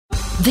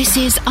This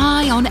is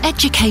Eye on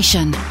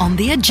Education on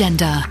the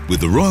agenda with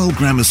the Royal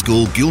Grammar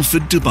School,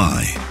 Guildford,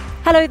 Dubai.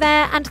 Hello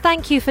there, and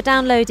thank you for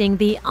downloading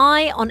the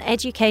Eye on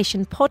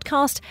Education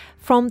podcast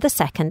from the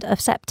 2nd of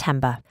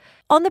September.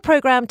 On the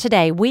programme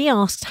today, we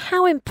asked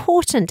how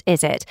important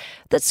is it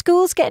that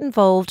schools get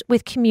involved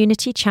with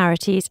community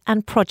charities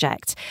and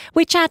projects.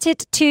 We chatted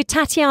to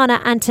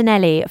Tatiana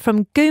Antonelli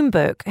from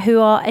Goombuk, who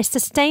are a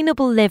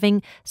sustainable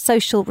living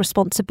social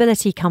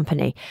responsibility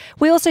company.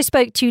 We also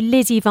spoke to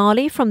Lizzie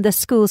Varley from the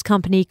schools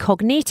company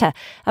Cognita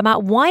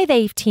about why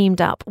they've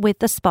teamed up with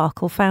the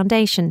Sparkle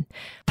Foundation.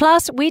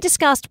 Plus, we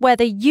discussed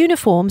whether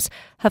uniforms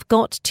have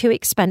got too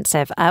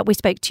expensive. We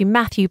spoke to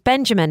Matthew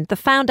Benjamin, the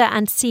founder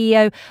and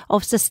CEO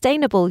of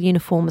sustainable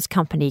uniforms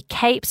company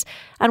Capes.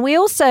 And we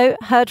also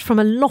heard from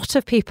a lot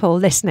of people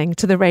listening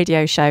to the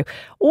radio show,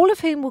 all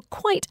of whom were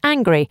quite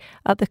angry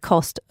at the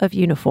cost of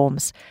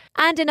uniforms.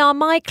 And in our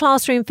My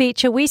Classroom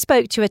feature, we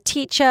spoke to a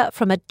teacher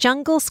from a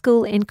jungle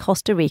school in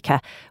Costa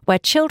Rica, where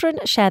children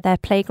share their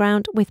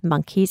playground with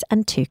monkeys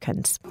and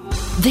toucans.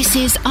 This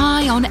is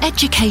Eye on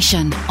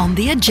Education on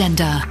the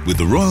agenda with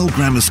the Royal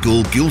Grammar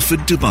School, Guildford,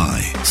 Dubai.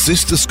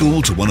 Sister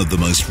school to one of the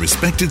most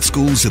respected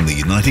schools in the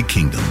United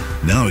Kingdom.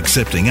 Now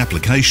accepting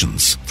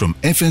applications from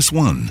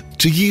FS1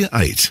 to Year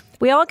 8.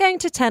 We are going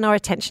to turn our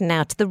attention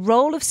now to the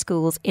role of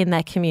schools in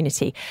their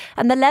community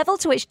and the level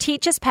to which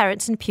teachers,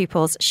 parents and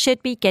pupils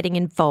should be getting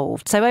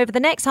involved. So over the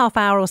next half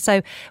hour or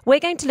so,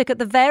 we're going to look at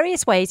the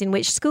various ways in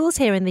which schools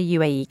here in the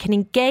UAE can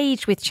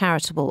engage with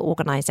charitable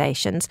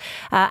organisations,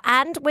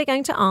 and we're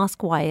going to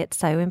ask why it's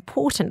so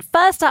important.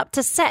 First up,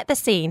 to set the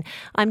scene,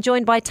 I'm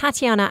joined by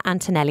Tatiana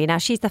Antonelli. Now,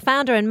 she's the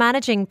founder and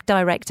managing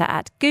director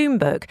at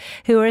Goombuk,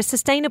 who are a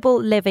sustainable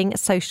living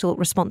social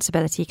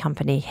responsibility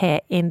company here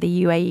in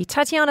the UAE.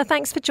 Tatiana,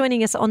 thanks for joining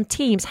us on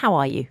Teams. How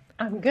are you?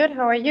 I'm good.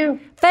 How are you?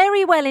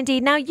 Very well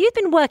indeed. Now, you've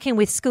been working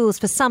with schools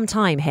for some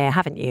time here,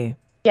 haven't you?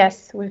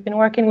 Yes, we've been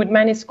working with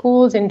many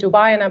schools in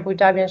Dubai and Abu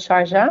Dhabi and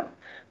Sharjah.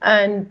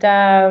 And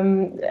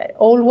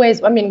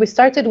we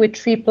started with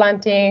tree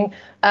planting,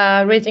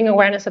 raising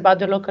awareness about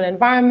the local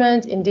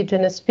environment,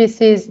 indigenous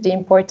species, the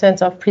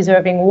importance of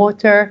preserving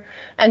water,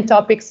 and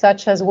topics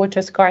such as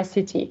water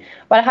scarcity.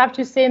 But I have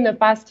to say, in the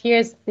past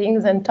years,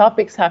 things and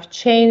topics have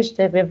changed,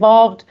 they've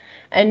evolved.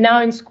 And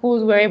now in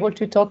schools, we're able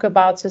to talk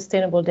about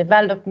sustainable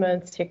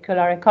development,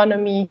 circular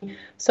economy.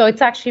 So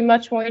it's actually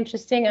much more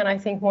interesting and I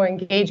think more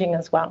engaging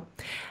as well.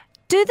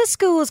 Do the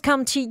schools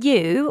come to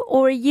you,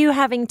 or are you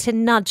having to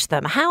nudge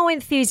them? How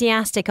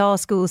enthusiastic are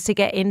schools to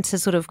get into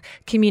sort of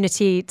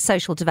community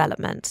social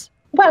development?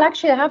 Well,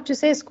 actually, I have to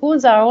say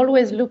schools are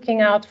always looking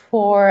out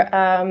for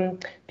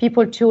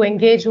people to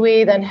engage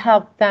with and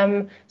help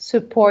them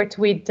support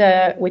with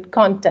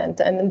content.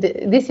 And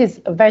this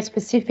is a very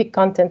specific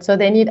content, so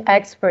they need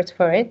experts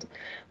for it.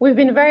 We've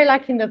been very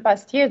lucky in the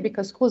past years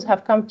because schools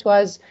have come to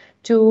us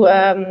to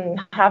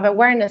have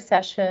awareness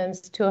sessions,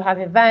 to have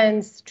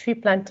events, tree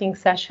planting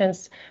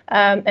sessions.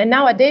 And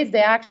nowadays, they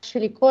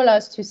actually call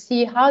us to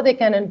see how they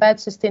can embed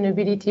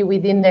sustainability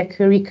within their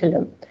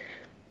curriculum.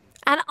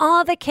 And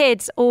are the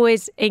kids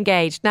always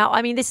engaged? Now,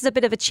 I mean, this is a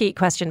bit of a cheat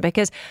question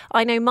because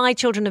I know my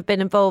children have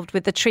been involved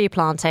with the tree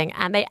planting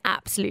and they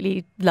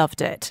absolutely loved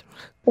it.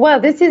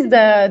 Well, this is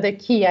the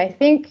key. I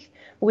think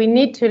we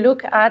need to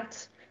look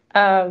at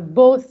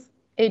both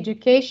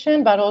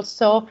education, but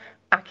also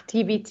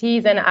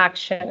activities and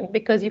action.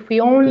 Because if we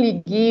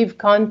only give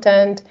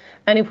content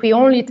and if we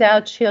only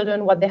tell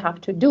children what they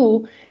have to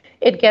do,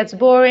 it gets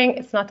boring,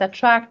 it's not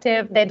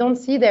attractive, they don't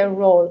see their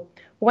role.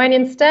 When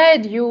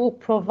instead you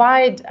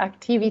provide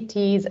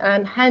activities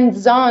and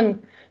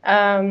hands-on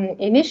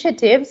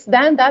initiatives,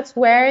 then that's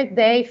where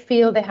they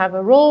feel they have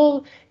a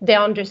role, they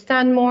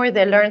understand more,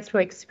 they learn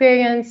through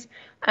experience,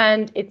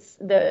 and it's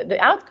the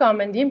outcome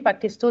and the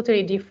impact is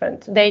totally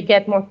different. They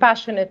get more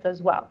passionate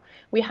as well.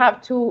 We have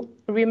to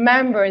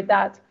remember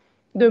that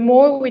the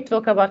more we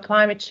talk about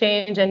climate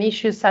change and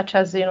issues such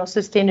as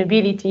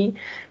sustainability,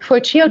 for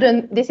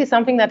children, this is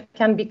something that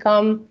can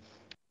become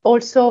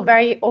also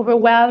very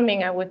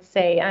overwhelming, I would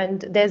say.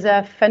 And there's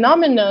a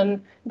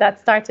phenomenon that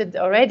started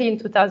already in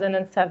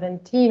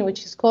 2017,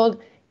 which is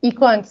called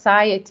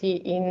eco-anxiety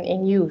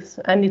in youth.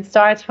 And it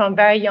starts from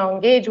very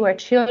young age where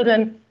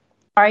children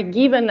are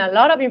given a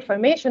lot of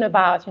information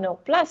about,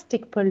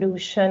 plastic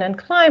pollution and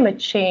climate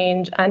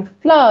change and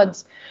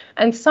floods.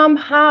 And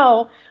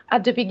somehow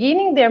at the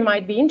beginning, they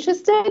might be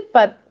interested,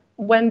 but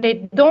when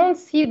they don't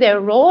see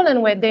their role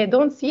and when they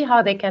don't see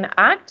how they can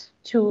act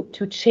to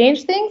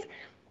change things,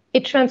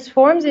 it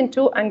transforms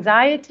into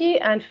anxiety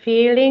and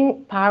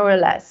feeling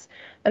powerless.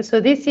 And so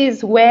this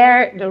is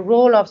where the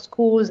role of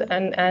schools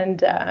and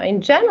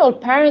in general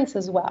parents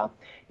as well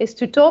is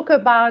to talk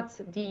about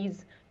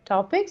these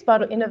topics,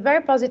 but in a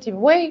very positive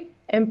way,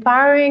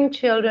 empowering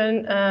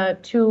children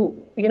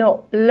to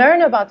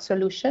learn about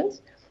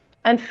solutions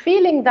and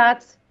feeling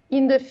that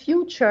in the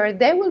future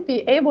they will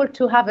be able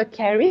to have a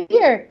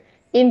career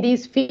in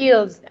these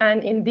fields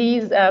and in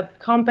these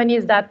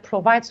companies that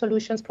provide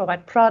solutions,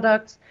 provide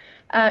products,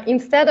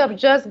 instead of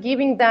just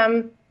giving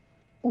them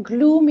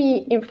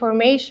gloomy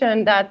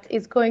information that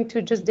is going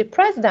to just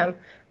depress them.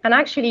 And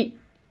actually,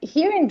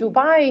 here in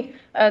Dubai,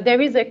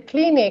 there is a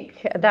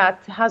clinic that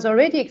has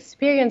already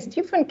experienced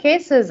different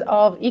cases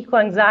of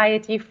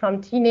eco-anxiety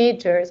from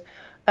teenagers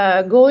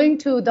going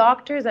to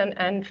doctors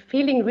and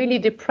feeling really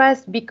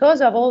depressed because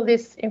of all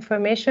this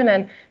information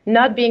and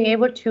not being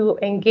able to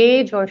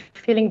engage or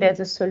feeling there's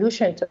a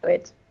solution to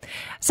it.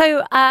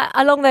 So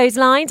along those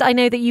lines, I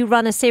know that you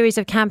run a series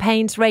of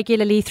campaigns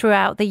regularly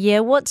throughout the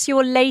year. What's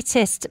your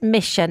latest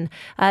mission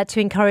to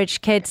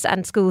encourage kids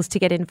and schools to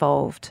get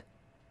involved?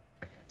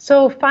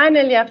 So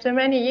finally, after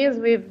many years,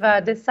 we've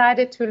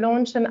decided to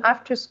launch an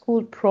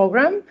after-school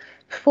program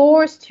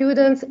for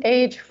students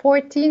aged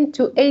 14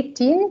 to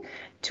 18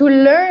 to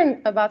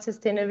learn about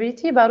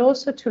sustainability, but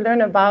also to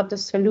learn about the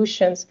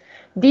solutions.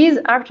 These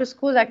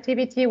after-school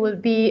activity will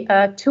be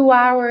 2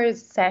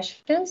 hours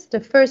sessions. The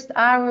first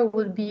hour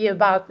will be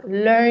about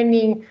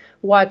learning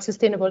what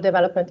sustainable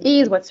development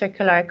is, what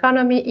circular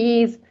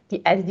economy is, the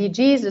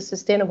SDGs, the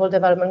Sustainable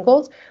Development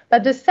Goals.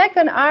 But the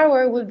second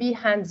hour will be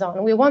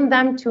hands-on. We want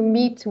them to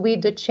meet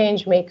with the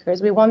change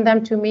makers. We want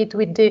them to meet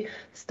with the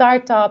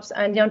startups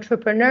and the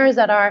entrepreneurs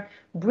that are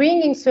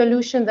bringing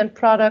solutions and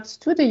products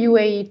to the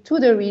UAE, to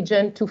the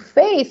region, to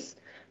face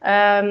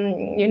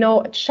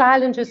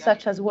challenges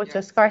such as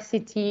water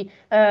scarcity,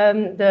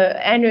 the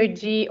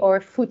energy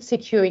or food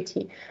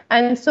security.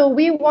 And so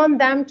we want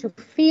them to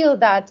feel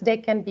that they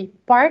can be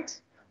part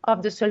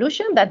of the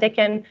solution, that they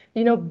can,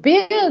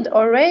 build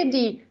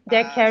already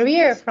their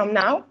career from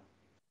now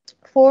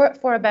for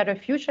a better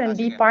future and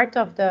be part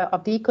of the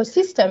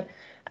ecosystem.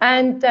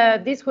 And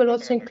this will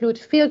also include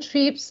field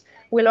trips.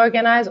 We'll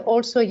organize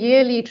also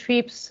yearly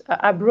trips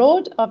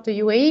abroad of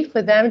the UAE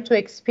for them to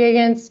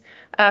experience,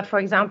 for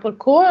example,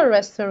 coral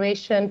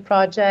restoration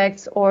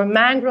projects or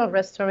mangrove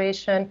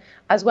restoration,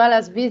 as well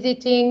as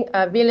visiting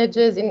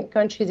villages in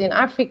countries in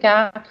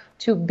Africa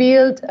to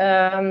build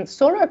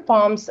solar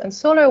pumps and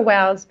solar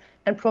wells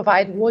and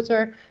provide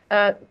water.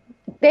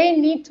 They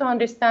need to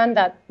understand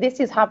that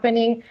this is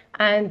happening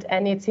and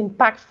it's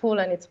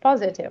impactful and it's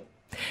positive.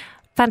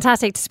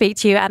 Fantastic to speak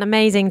to you, and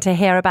amazing to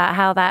hear about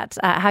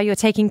how you're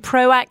taking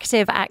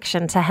proactive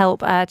action to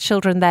help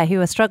children there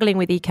who are struggling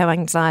with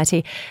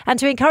eco-anxiety and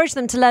to encourage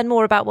them to learn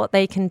more about what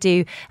they can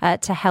do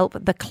to help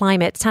the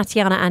climate.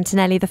 Tatiana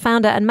Antonelli, the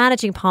founder and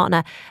managing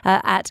partner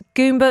at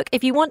Goombook.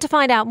 If you want to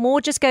find out more,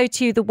 just go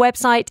to the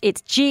website.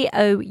 It's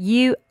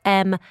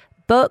GOUMBOOK.com.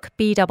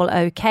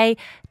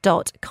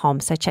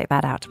 So check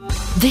that out.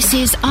 This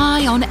is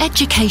Eye on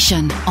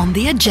Education on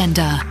the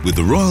agenda. With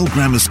the Royal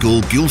Grammar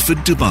School, Guildford,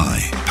 Dubai.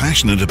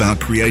 Passionate about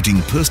creating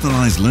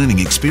personalised learning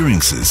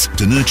experiences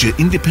to nurture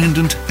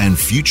independent and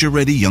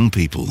future-ready young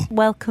people.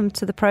 Welcome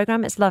to the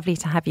programme. It's lovely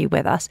to have you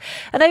with us.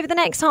 And over the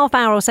next half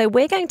hour or so,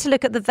 we're going to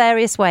look at the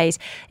various ways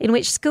in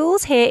which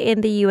schools here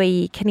in the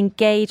UAE can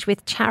engage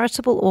with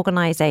charitable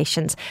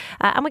organisations.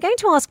 And we're going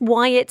to ask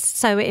why it's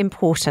so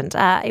important.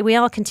 We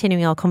are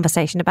continuing our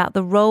conversation about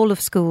the role of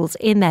schools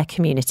in their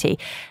community.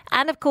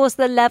 And of course,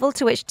 the level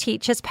to which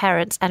teachers,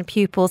 parents and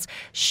pupils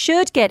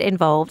should get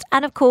involved.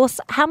 And of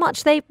course, how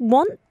much they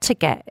want to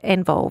get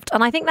involved.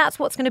 And I think that's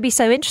what's going to be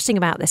so interesting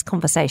about this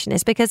conversation,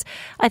 is because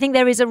I think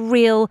there is a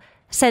real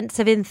sense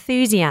of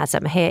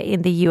enthusiasm here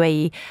in the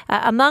UAE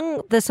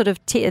among the sort of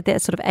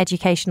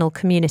educational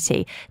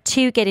community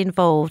to get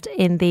involved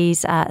in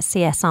these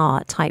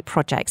CSR type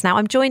projects. Now,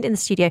 I'm joined in the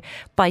studio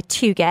by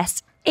two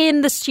guests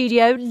in the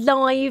studio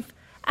live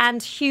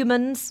and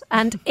humans,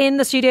 and in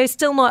the studio,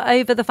 still not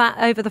over the fact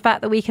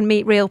that we can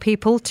meet real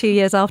people 2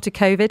 years after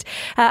COVID.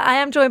 I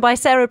am joined by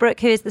Sarah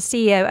Brooke, who is the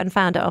CEO and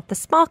founder of the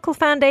Sparkle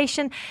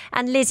Foundation,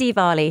 and Lizzie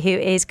Varley, who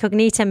is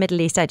Cognita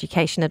Middle East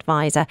Education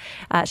Advisor.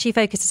 She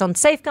focuses on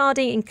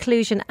safeguarding,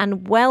 inclusion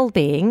and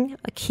well-being,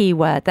 a key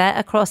word there,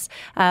 across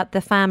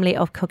the family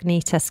of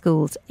Cognita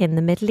schools in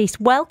the Middle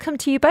East. Welcome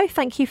to you both.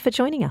 Thank you for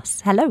joining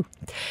us. Hello.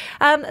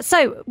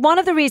 So one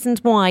of the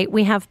reasons why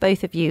we have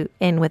both of you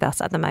in with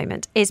us at the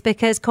moment is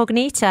because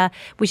Cognita,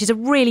 which is a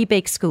really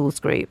big schools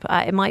group,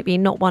 it might be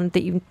not one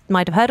that you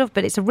might have heard of,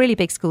 but it's a really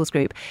big schools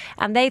group,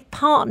 and they've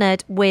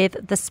partnered with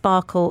the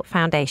Sparkle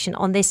Foundation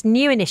on this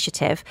new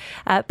initiative,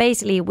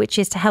 basically, which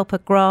is to help a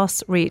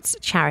grassroots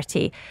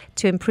charity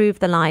to improve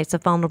the lives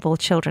of vulnerable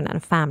children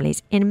and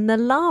families in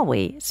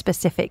Malawi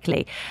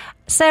specifically.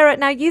 Sarah,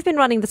 now you've been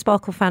running the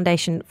Sparkle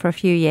Foundation for a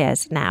few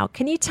years now.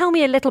 Can you tell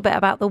me a little bit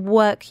about the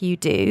work you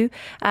do?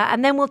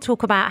 And then we'll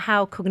talk about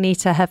how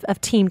Cognita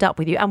have teamed up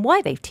with you and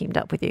why they've teamed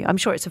up with you. I'm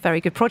sure it's a very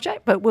good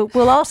project, but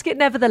we'll ask it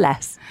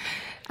nevertheless.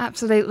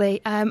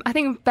 Absolutely. I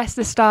think best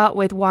to start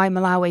with why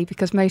Malawi,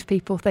 because most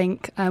people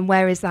think,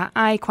 where is that?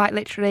 I quite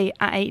literally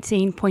at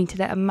 18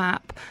 pointed at a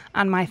map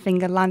and my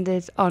finger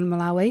landed on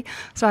Malawi.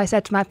 So I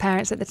said to my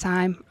parents at the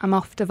time, I'm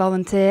off to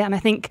volunteer. And I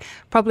think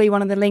probably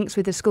one of the links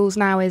with the schools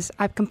now is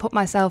I can put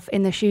myself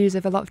in the shoes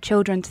of a lot of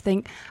children to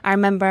think, I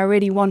remember I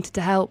really wanted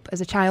to help as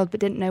a child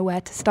but didn't know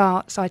where to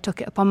start. So I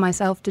took it upon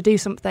myself to do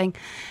something.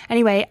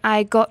 Anyway,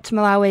 I got to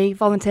Malawi,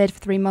 volunteered for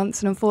 3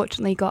 months and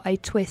unfortunately got a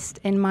twist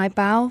in my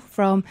bowel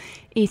from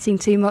eating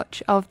too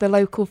much of the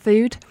local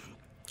food.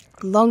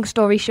 Long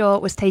story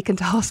short, was taken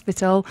to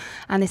hospital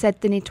and they said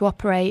they need to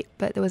operate,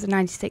 but there was a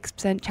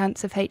 96%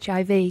 chance of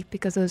HIV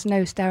because there was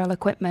no sterile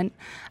equipment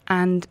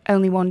and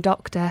only one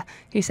doctor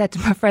who said to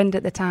my friend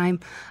at the time,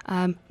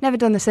 never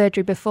done the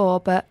surgery before,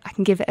 but I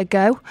can give it a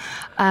go.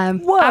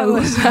 I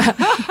was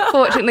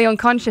fortunately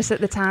unconscious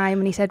at the time,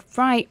 and he said,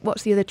 right,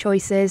 what's the other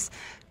choices?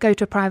 Go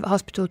to a private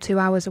hospital 2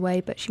 hours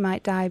away, but she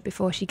might die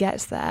before she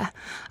gets there.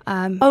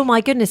 Oh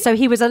my goodness, so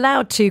he was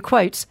allowed to,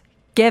 quote,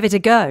 give it a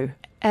go?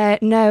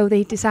 No,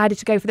 they decided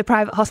to go for the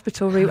private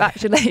hospital route,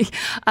 actually.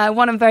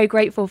 One I'm very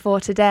grateful for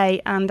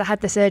today. And I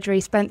had the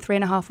surgery, spent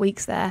 3.5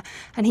 weeks there.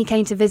 And he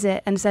came to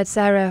visit and said,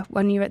 Sarah,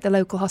 when you're at the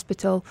local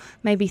hospital,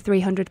 maybe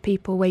 300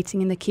 people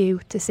waiting in the queue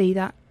to see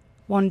that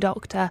one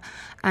doctor,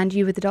 and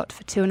you were the doctor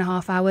for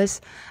 2.5 hours.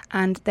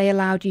 And they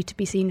allowed you to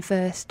be seen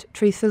first,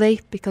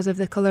 truthfully, because of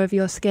the colour of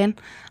your skin.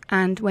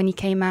 And when you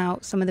came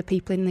out, some of the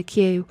people in the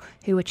queue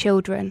who were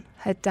children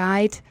had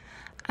died.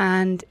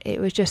 And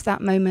it was just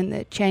that moment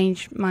that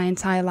changed my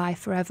entire life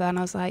forever. And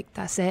I was like,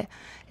 that's it.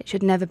 It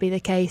should never be the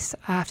case.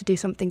 I have to do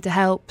something to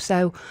help.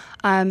 So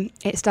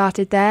it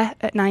started there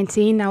at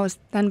 19.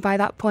 By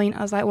that point,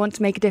 I was like, I want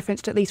to make a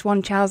difference to at least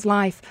one child's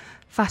life.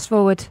 Fast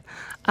forward,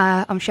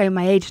 I'm showing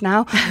my age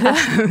now.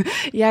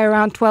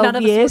 Around 12 None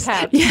of years.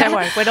 us will count. Don't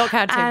worry, we're not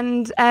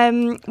counting.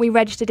 And we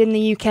registered in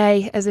the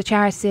UK as a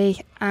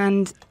charity.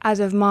 And as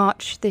of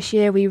March this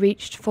year, we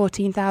reached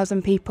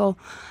 14,000 people.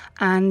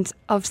 And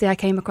obviously I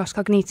came across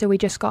Cognita. We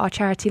just got our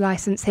charity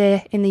licence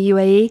here in the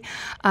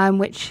UAE,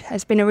 which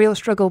has been a real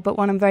struggle, but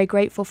one I'm very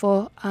grateful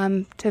for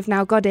to have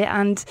now got it.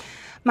 And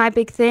my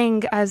big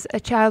thing as a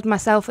child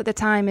myself at the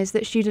time is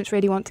that students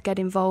really want to get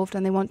involved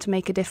and they want to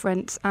make a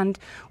difference. And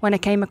when I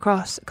came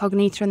across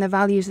Cognita and the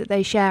values that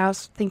they share, I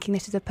was thinking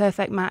this is a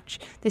perfect match.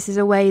 This is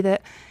a way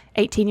that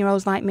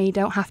 18-year-olds like me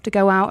don't have to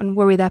go out and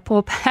worry their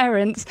poor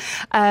parents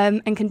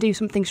and can do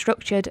something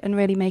structured and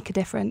really make a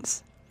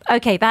difference.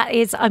 Okay, that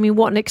is,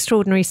 what an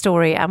extraordinary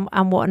story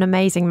and what an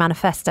amazing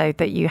manifesto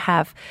that you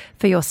have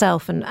for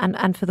yourself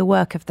and for the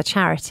work of the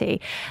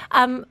charity.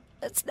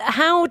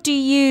 How do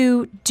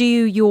you do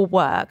your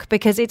work?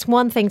 Because it's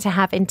one thing to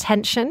have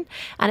intention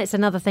and it's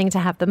another thing to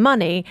have the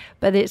money,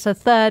 but it's a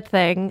third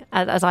thing,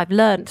 as I've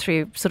learned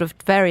through sort of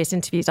various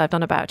interviews I've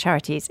done about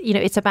charities,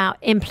 it's about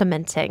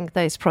implementing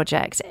those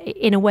projects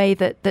in a way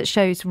that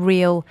shows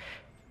real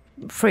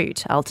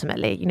fruit,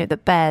 ultimately,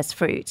 that bears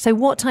fruit. So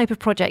what type of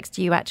projects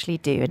do you actually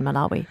do in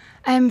Malawi?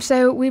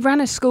 So we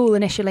ran a school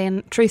initially,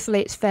 and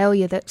truthfully it's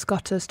failure that's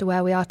got us to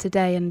where we are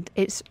today. And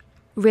it's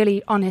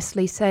really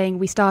honestly saying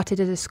we started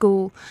as a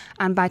school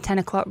and by 10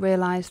 o'clock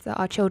realised that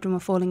our children were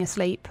falling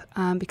asleep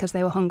because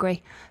they were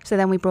hungry. So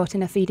then we brought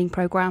in a feeding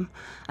programme.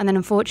 And then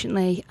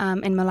unfortunately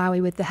in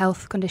Malawi with the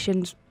health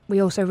conditions, we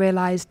also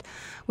realised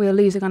we were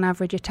losing on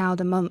average a child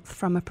a month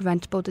from a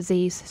preventable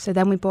disease. So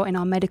then we brought in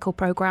our medical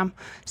programme.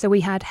 So we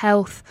had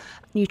health,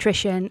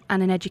 nutrition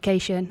and an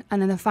education.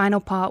 And then the final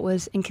part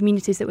was in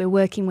communities that we're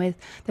working with,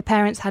 the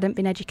parents hadn't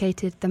been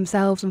educated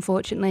themselves,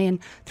 unfortunately. And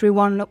through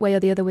one way or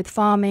the other with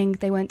farming,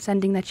 they weren't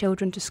sending their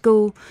children to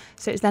school.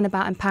 So it's then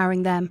about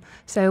empowering them.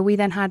 So we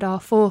then had our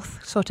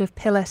fourth sort of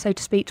pillar, so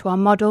to speak, to our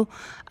model.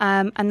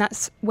 And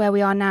that's where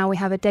we are now. We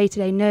have a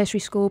day-to-day nursery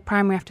school,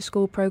 primary after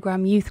school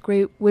programme, youth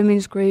group,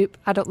 women's group,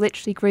 adult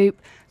literacy group,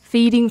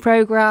 feeding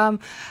programme,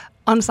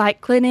 on-site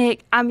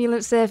clinic,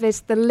 ambulance service.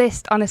 The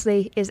list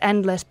honestly is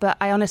endless, but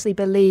I honestly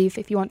believe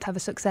if you want to have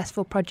a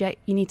successful project,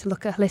 you need to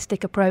look at a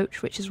holistic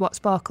approach, which is what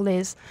Sparkle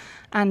is,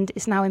 and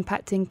it's now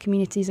impacting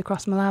communities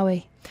across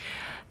Malawi.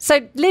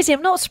 So, Lizzie,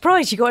 I'm not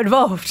surprised you got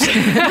involved, to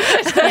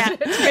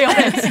be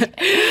honest.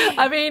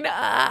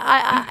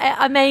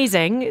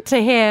 Amazing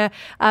to hear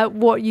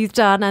what you've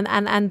done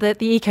and the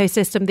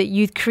ecosystem that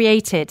you've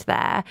created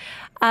there.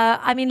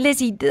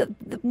 Lizzie,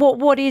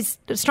 what is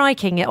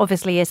striking,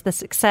 obviously, is the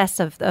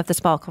success of the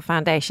Sparkle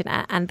Foundation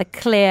and the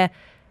clear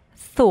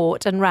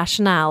thought and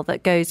rationale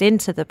that goes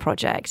into the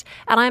project.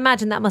 And I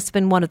imagine that must have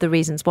been one of the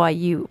reasons why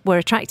you were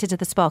attracted to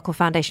the Sparkle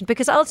Foundation,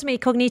 because ultimately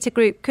Cognita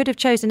Group could have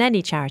chosen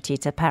any charity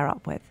to pair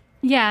up with.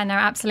 Yeah, no,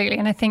 absolutely.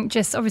 And I think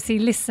just obviously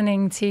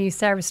listening to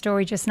Sarah's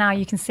story just now,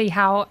 you can see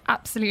how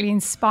absolutely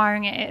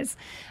inspiring it is.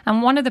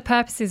 And one of the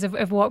purposes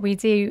of what we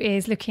do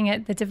is looking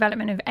at the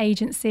development of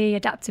agency,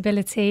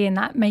 adaptability, and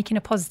that making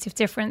a positive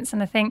difference.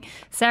 And I think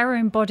Sarah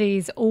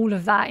embodies all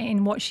of that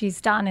in what she's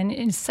done and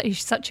is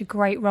such a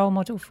great role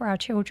model for our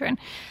children.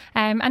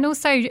 And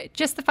also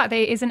just the fact that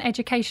it is an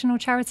educational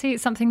charity.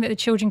 It's something that the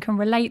children can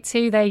relate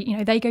to.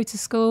 They go to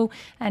school,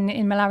 and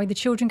in Malawi, the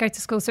children go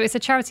to school. So it's a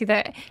charity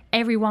that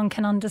everyone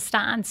can understand,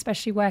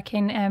 especially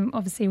working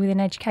obviously within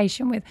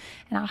education with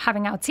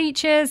having our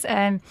teachers,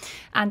 and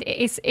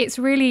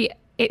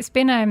it's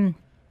been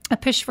a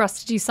push for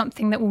us to do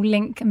something that will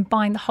link and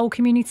bind the whole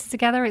community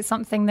together. It's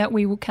something that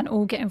we can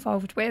all get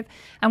involved with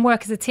and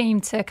work as a team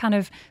to kind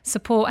of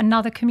support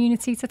another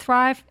community to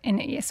thrive,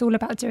 and it's all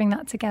about doing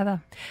that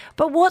together.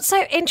 But what's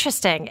so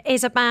interesting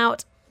is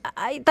about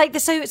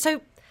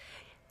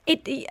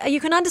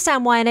You can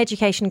understand why an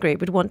education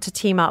group would want to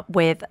team up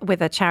with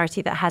a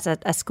charity that has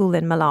a school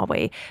in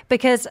Malawi,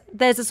 because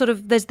there's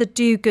the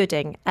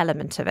do-gooding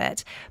element of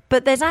it,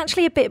 but there's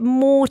actually a bit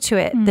more to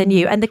it than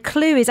you. And the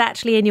clue is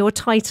actually in your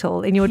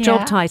title, in your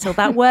job title,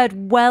 that word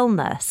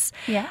wellness.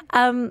 Yeah.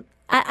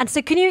 And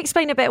so can you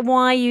explain a bit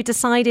why you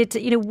decided,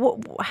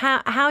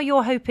 how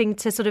you're hoping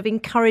to sort of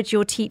encourage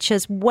your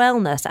teachers'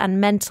 wellness and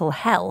mental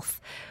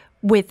health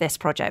with this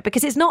project?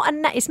 Because it's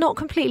not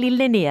completely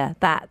linear,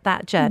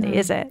 that journey,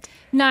 is it?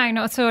 No,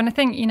 not at all. And I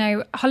think,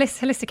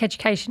 holistic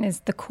education is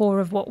the core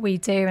of what we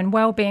do, and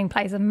well-being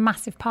plays a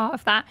massive part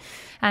of that.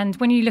 And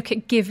when you look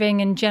at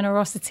giving and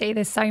generosity,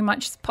 there's so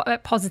much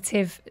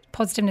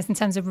positiveness in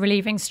terms of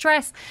relieving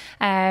stress,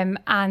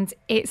 and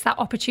it's that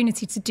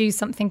opportunity to do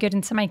something good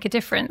and to make a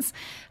difference.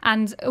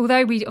 And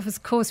although we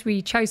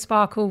chose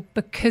Sparkle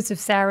because of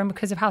Sarah and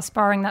because of how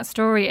inspiring that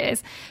story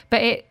is,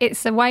 but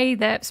it's a way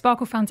that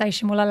Sparkle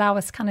Foundation will allow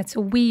us kind of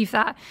to weave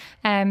that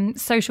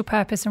social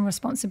purpose and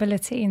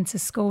responsibility into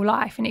school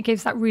life. And it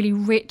gives that really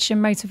rich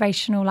and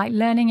motivational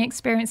learning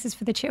experiences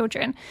for the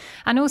children.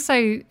 And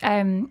also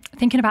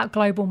thinking about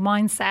global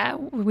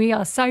mindset, we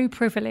are so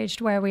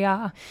privileged where we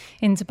are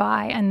in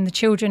Dubai, and the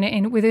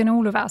children within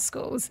all of our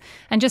schools,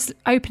 and just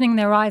opening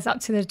their eyes up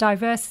to the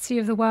diversity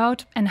of the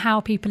world and how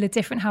people are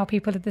different, how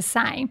people are the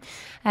same.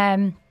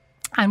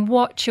 And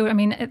what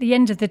children, at the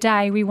end of the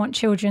day, we want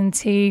children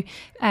to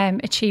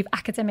achieve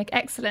academic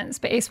excellence,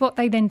 but it's what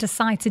they then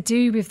decide to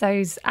do with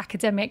those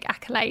academic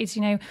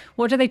accolades.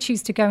 What do they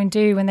choose to go and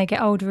do when they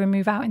get older and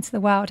move out into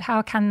the world?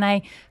 How can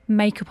they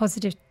make a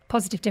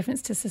positive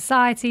difference to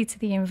society, to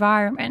the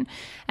environment?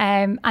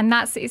 And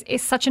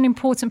it's such an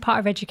important part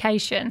of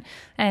education.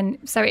 And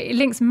so it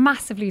links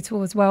massively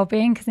towards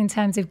well-being, because in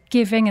terms of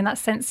giving and that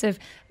sense of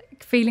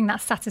feeling that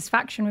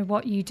satisfaction with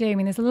what you do.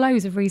 There's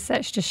loads of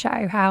research to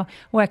show how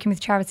working with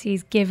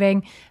charities,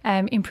 giving,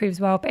 improves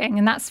well-being.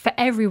 And that's for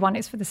everyone.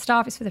 It's for the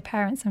staff, it's for the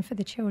parents, and for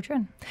the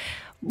children.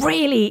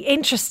 Really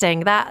interesting,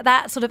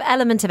 that sort of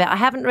element of it. I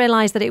haven't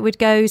realised that it would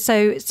go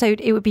so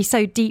it would be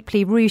so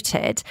deeply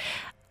rooted.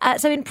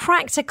 So in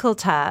practical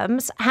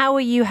terms, how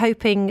are you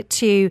hoping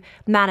to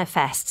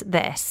manifest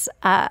this?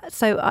 From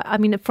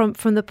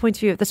the point of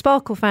view of the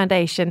Sparkle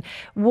Foundation,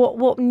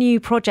 what new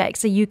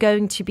projects are you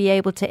going to be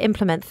able to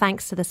implement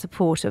thanks to the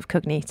support of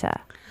Cognita?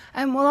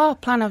 Well, our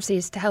plan obviously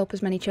is to help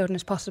as many children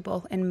as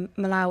possible in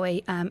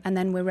Malawi, and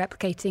then we're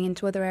replicating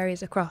into other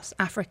areas across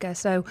Africa.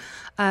 So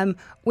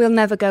we'll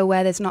never go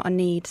where there's not a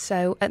need.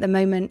 So at the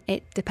moment,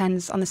 it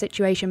depends on the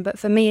situation. But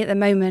for me at the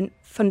moment,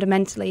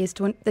 fundamentally, is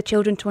the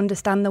children to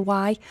understand the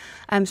why.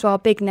 So our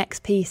big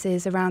next piece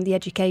is around the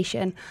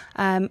education.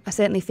 I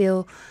certainly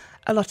feel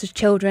a lot of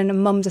children,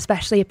 and mums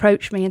especially,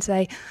 approach me and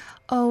say,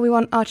 we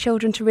want our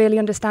children to really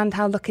understand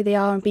how lucky they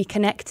are and be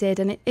connected.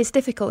 And it's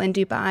difficult in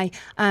Dubai,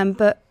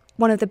 but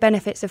one of the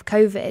benefits of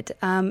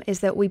COVID is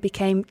that we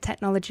became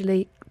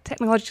technologically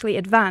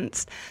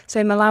advanced.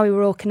 So in Malawi,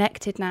 we're all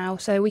connected now.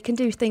 So we can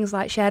do things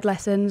like shared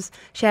lessons,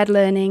 shared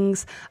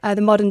learnings, the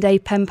modern day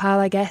pen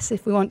pal, I guess,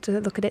 if we want to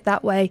look at it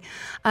that way.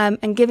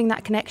 And giving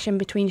that connection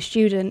between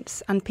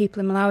students and people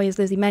in Malawi, as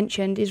Lizzie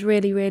mentioned, is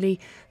really, really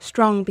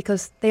strong,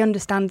 because they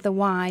understand the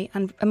why,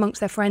 and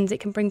amongst their friends, it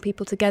can bring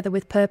people together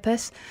with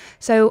purpose.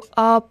 So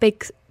our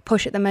big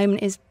push at the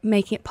moment is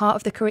making it part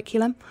of the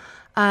curriculum.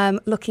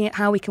 Looking at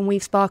how we can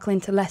weave Sparkle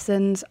into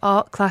lessons,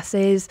 art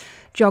classes,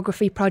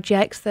 geography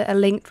projects that are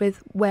linked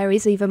with where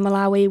is even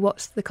Malawi,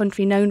 what's the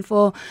country known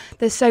for.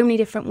 There's so many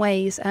different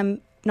ways,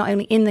 not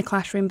only in the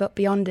classroom but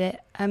beyond it,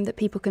 that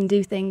people can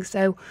do things.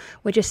 So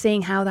we're just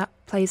seeing how that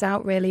plays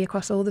out really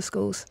across all the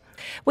schools.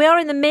 We are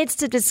in the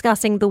midst of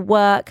discussing the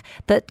work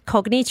that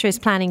Cognita is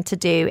planning to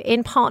do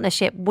in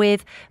partnership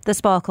with the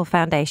Sparkle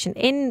Foundation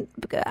in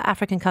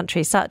African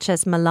countries such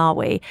as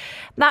Malawi.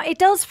 Now, it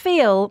does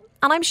feel,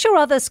 and I'm sure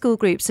other school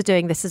groups are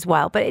doing this as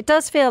well, but it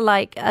does feel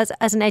like as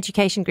an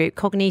education group,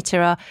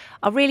 Cognita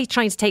are really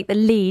trying to take the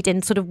lead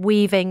in sort of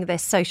weaving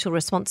this social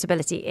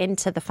responsibility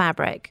into the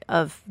fabric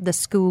of the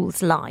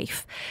school's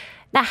life.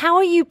 Now, how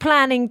are you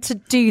planning to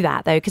do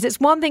that, though? Because it's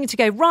one thing to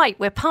go, right,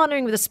 we're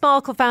partnering with the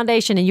Sparkle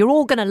Foundation and you're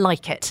all going to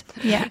like it.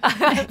 Yeah.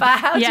 But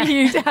how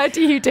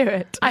do you do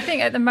it? I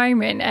think at the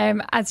moment,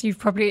 as you've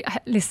probably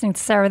listening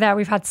to Sarah there,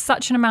 we've had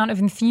such an amount of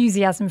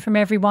enthusiasm from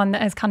everyone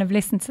that has kind of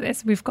listened to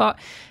this. We've got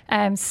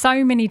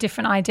so many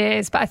different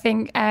ideas, but I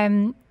think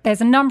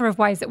there's a number of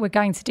ways that we're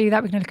going to do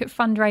that. We're going to look at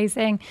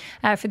fundraising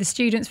for the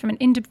students from an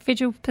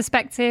individual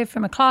perspective,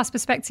 from a class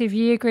perspective,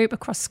 year group,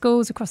 across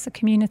schools, across the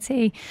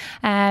community,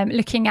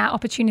 looking at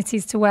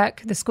opportunities to work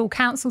with the school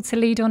council to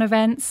lead on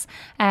events,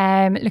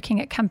 looking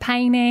at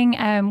campaigning,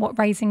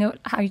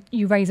 how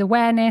you raise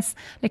awareness,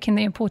 looking at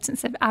the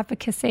importance of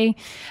advocacy.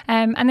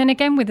 And then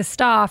again with the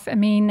staff,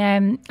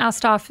 our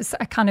staff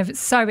are kind of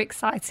so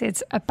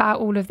excited about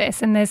all of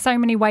this, and there's so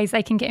many ways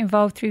they can get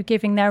involved through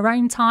giving their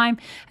own time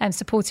and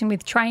supporting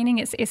with training training.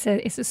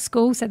 It's a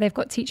school, so they've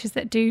got teachers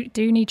that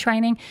do need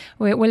training.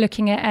 We're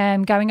looking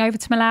at going over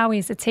to Malawi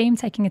as a team,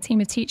 taking a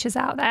team of teachers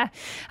out there,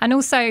 and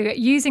also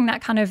using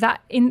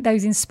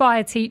those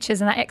inspired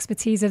teachers and that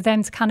expertise of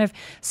them to kind of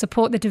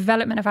support the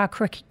development of our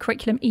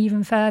curriculum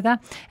even further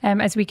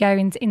as we go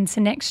into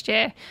next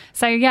year.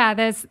 So yeah,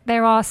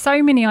 there are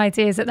so many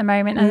ideas at the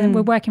moment, and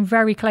we're working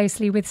very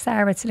closely with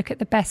Sarah to look at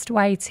the best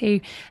way to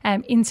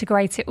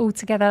integrate it all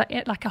together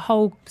like a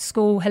whole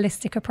school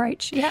holistic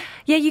approach. Yeah,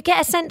 you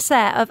get a sense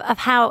there of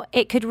how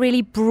it could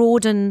really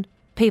broaden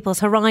people's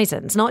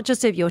horizons, not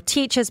just of your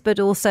teachers, but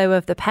also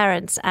of the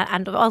parents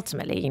and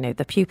ultimately,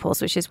 the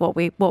pupils, which is what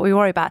we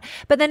worry about.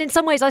 But then in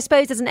some ways, I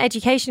suppose, as an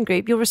education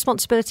group, your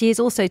responsibility is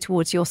also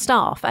towards your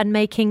staff and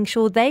making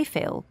sure they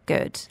feel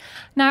good.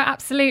 No,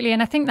 absolutely.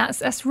 And I think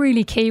that's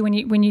really key when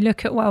you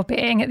look at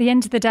wellbeing. At the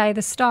end of the day,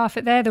 the staff,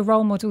 they're the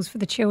role models for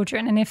the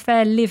children. And if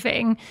they're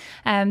living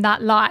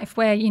that life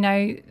where,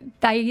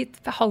 they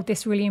hold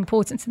this really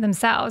important to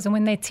themselves, and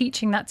when they're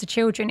teaching that to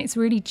children, it's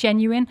really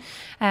genuine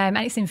and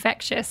it's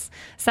infectious.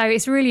 So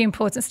it's really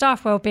important.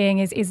 Staff wellbeing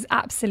is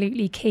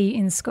absolutely key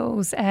in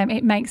schools.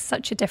 It makes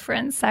such a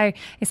difference. So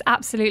it's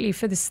absolutely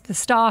for the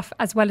staff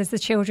as well as the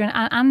children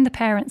and the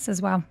parents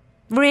as well.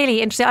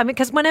 Really interesting. I mean,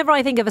 because whenever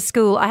I think of a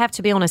school, I have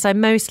to be honest, I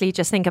mostly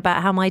just think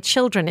about how my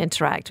children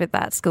interact with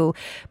that school.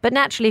 But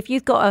naturally, if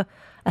you've got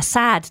a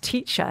sad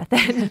teacher,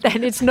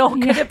 then it's not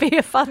going to be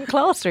a fun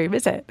classroom,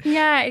 is it?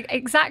 Yeah,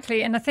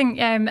 exactly. And I think,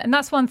 and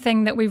that's one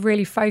thing that we've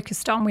really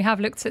focused on. We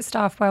have looked at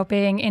staff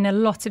wellbeing in a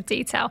lot of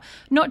detail,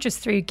 not just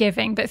through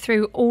giving, but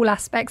through all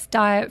aspects: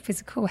 diet,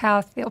 physical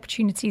health, the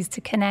opportunities to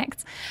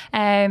connect.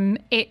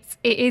 It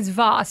is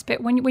vast,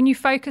 but when you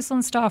focus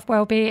on staff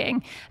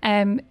wellbeing,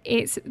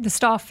 it's the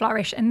staff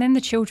flourish and then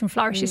the children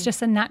flourish. It's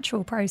just a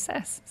natural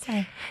process.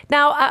 So.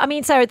 Now, I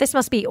mean, Sarah, this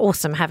must be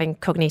awesome having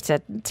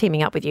Cognita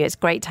teaming up with you. It's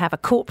great to have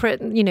a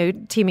corporate,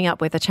 teaming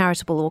up with a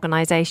charitable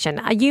organisation.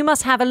 You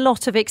must have a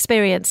lot of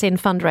experience in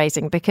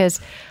fundraising,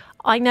 because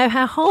I know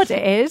how hard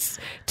it is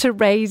to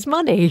raise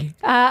money.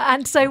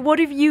 And so what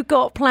have you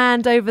got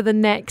planned over the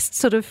next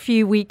sort of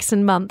few weeks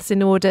and months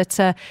in order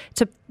to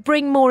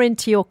bring more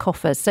into your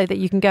coffers so that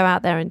you can go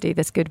out there and do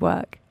this good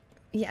work?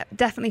 Yeah,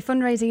 definitely.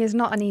 Fundraising is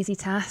not an easy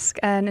task,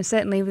 and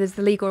certainly there's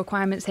the legal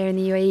requirements here in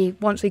the UAE.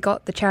 Once we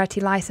got the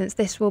charity licence,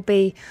 this will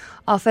be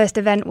our first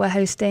event we're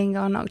hosting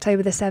on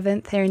October the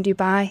 7th here in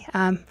Dubai.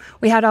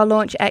 We had our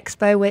launch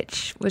expo,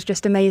 which was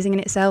just amazing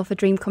in itself, a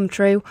dream come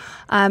true.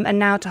 And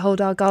now to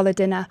hold our gala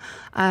dinner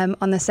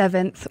on the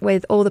 7th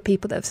with all the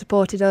people that have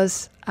supported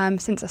us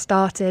since I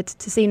started,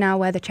 to see now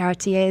where the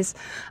charity is.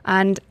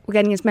 And we're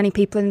getting as many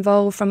people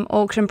involved, from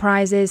auction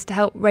prizes to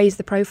help raise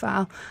the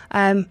profile,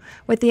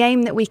 with the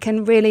aim that we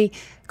can really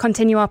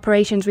continue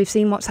operations. We've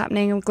seen what's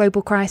happening in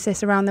global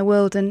crisis around the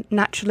world, and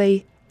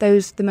naturally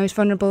the most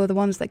vulnerable are the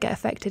ones that get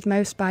affected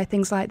most by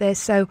things like this.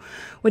 So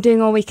we're doing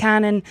all we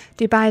can, and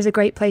Dubai is a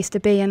great place to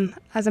be. And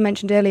as I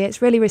mentioned earlier,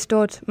 it's really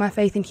restored my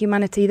faith in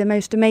humanity. The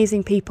most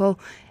amazing people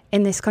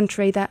in this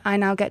country that I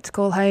now get to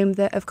call home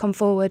that have come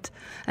forward.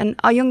 And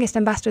our youngest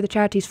ambassador of the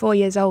charity is 4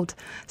 years old.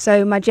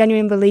 So my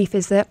genuine belief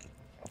is that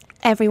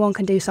everyone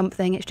can do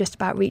something. It's just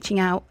about reaching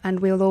out, and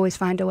we'll always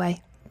find a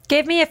way.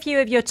 Give me a few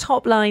of your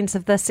top lines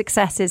of the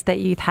successes that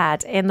you've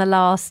had in the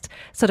last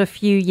sort of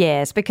few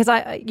years, because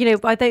I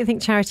don't think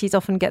charities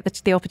often get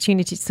the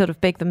opportunity to sort of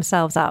big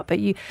themselves up. But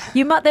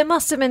there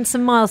must have been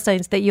some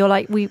milestones that you're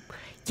like, we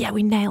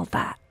nailed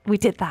that, we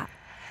did that.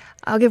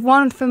 I'll give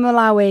one for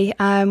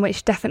Malawi,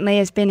 which definitely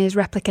is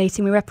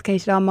replicating. We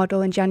replicated our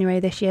model in January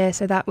this year,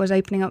 so that was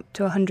opening up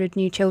to 100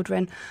 new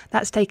children.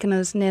 That's taken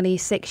us nearly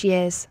 6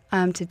 years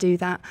to do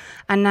that,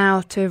 and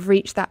now to have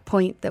reached that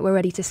point that we're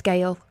ready to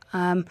scale.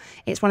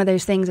 It's one of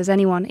those things, as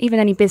anyone, even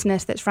any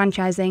business that's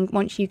franchising,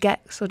 once you get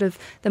sort of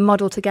the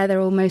model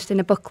together almost in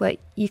a booklet,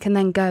 you can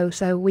then go.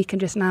 So we can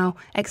just now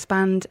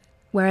expand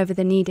wherever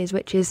the need is,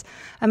 which is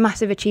a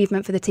massive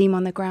achievement for the team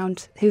on the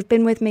ground, who've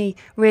been with me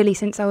really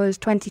since I was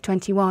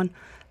 2021.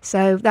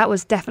 So that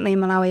was definitely in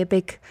Malawi a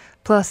big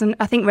plus. And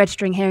I think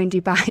registering here in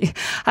Dubai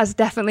has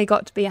definitely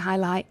got to be a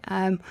highlight.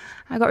 I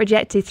got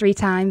rejected 3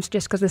 times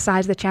just because of the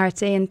size of the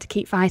charity, and to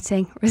keep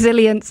fighting.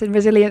 Resilience.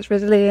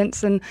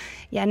 And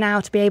yeah,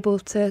 now to be able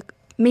to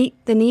meet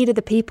the need of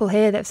the people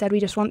here that have said, we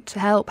just want to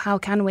help, how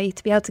can we,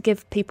 to be able to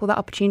give people that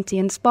opportunity.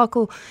 And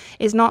Sparkle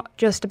is not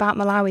just about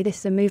Malawi. This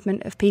is a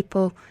movement of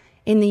people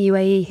in the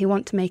UAE who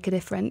want to make a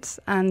difference,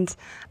 and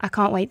I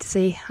can't wait to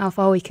see how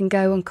far we can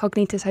go, and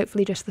Cognita's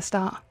hopefully just the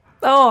start.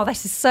 Oh,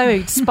 this is so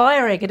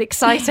inspiring and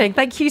exciting.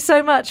 Thank you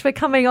so much for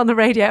coming on the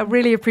radio. I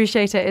really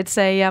appreciate it. It's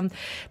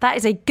that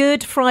is a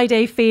Good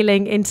Friday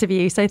feeling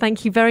interview. So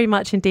thank you very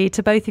much indeed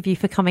to both of you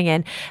for coming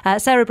in.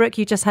 Sarah Brook,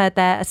 you just heard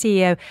there, a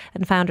CEO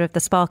and founder of the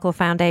Sparkle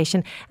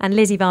Foundation, and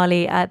Lizzie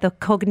Varley, the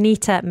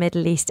Cognita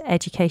Middle East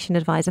Education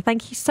Advisor.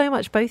 Thank you so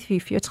much, both of you,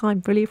 for your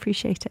time. Really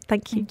appreciate it.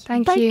 Thank you.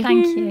 Thank you.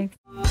 Thank you.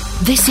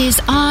 This is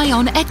Eye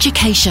on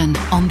Education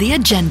on the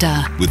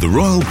agenda. With the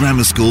Royal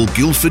Grammar School,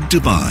 Guildford,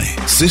 Dubai,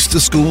 sister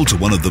school to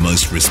one of the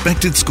most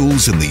respected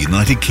schools in the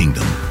United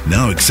Kingdom,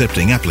 now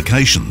accepting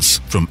applications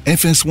from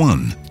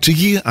FS1 to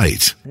Year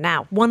 8.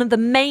 Now, one of the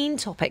main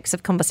topics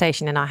of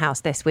conversation in our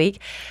house this week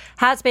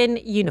has been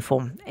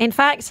uniform. In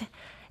fact,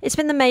 it's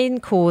been the main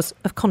cause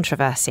of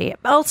controversy.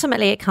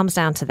 Ultimately, it comes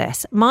down to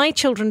this. My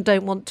children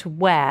don't want to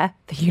wear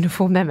the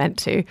uniform they're meant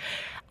to,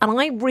 and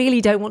I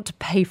really don't want to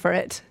pay for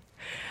it.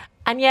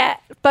 And yet,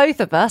 both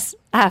of us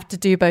have to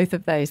do both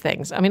of those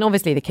things. I mean,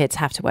 obviously, the kids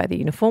have to wear the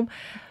uniform.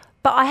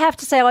 But I have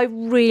to say, I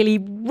really,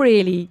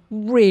 really,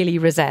 really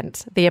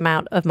resent the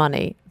amount of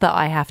money that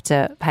I have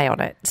to pay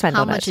on it, spend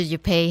on it. How much did you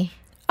pay?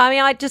 I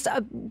mean,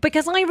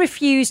 because I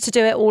refuse to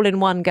do it all in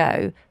one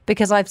go,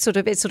 because it's sort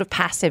of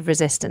passive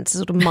resistance,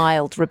 sort of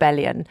mild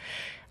rebellion.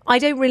 I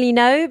don't really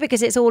know,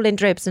 because it's all in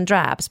dribs and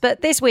drabs.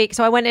 But this week,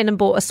 so I went in and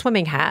bought a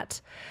swimming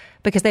hat,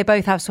 because they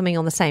both have swimming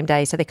on the same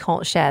day, so they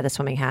can't share the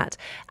swimming hat,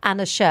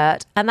 and a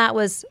shirt, and that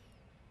was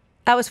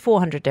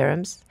 400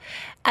 dirhams.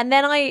 And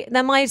then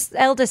my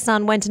eldest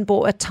son went and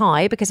bought a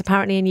tie, because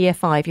apparently in Year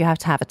 5 you have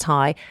to have a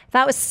tie.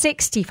 That was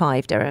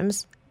 65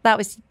 dirhams. That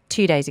was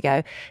 2 days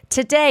ago.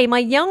 Today, my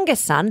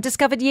youngest son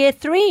discovered Year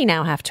 3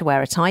 now have to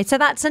wear a tie, so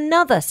that's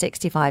another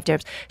 65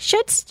 dirhams.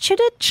 Should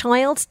a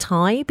child's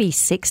tie be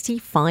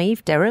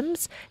 65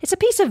 dirhams? It's a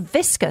piece of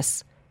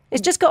viscose.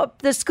 It's just got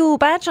the school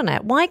badge on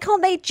it. Why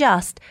can't they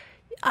just...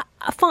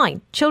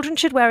 fine, children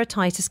should wear a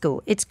tie to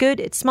school. It's good,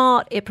 it's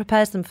smart, it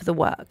prepares them for the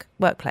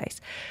workplace.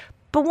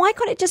 But why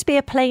can't it just be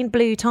a plain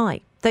blue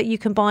tie that you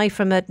can buy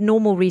from a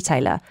normal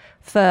retailer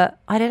for,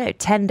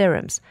 10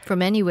 dirhams?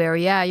 From anywhere,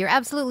 yeah. You're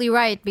absolutely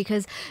right,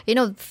 because,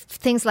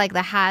 things like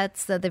the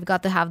hats, that they've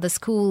got to have the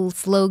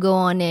school's logo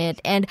on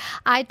it. And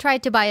I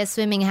tried to buy a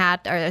swimming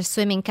hat or a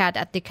swimming cat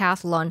at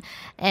Decathlon,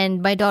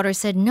 and my daughter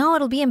said, no,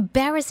 it'll be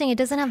embarrassing. It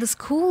doesn't have the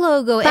school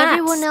logo.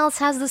 Everyone else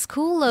has the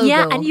school logo.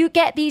 Yeah, and you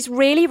get these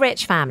really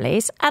rich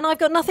families, and I've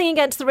got nothing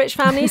against the rich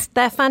families.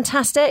 They're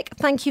fantastic.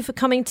 Thank you for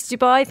coming to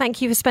Dubai.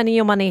 Thank you for spending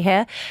your money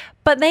here.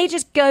 But they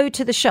just go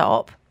to the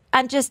shop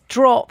and just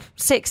drop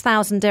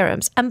 6,000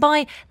 dirhams and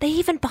they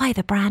even buy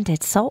the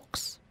branded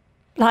socks.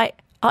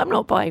 Like, I'm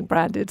not buying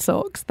branded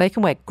socks. They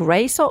can wear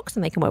grey socks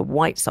and they can wear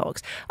white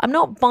socks. I'm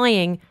not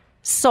buying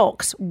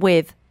socks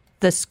with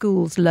the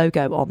school's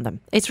logo on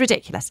them. It's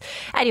ridiculous.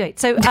 Anyway,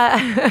 so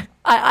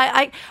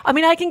I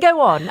mean, I can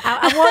go on.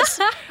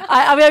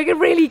 I can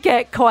really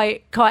get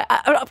quite. Can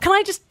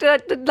I just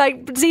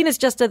Zina's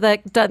just done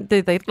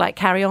the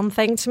carry on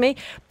thing to me,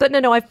 but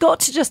no, I've got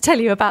to just tell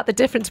you about the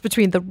difference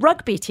between the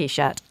rugby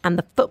t-shirt and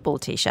the football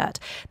t-shirt.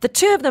 The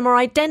two of them are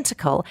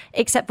identical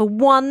except for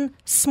one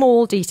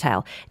small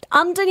detail.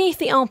 Underneath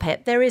the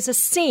armpit, there is a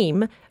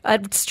seam, a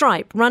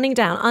stripe running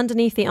down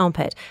underneath the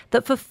armpit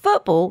that for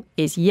football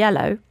is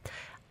yellow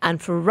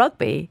and for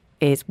rugby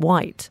is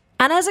white.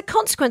 And as a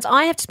consequence,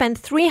 I have to spend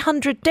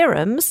 300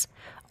 dirhams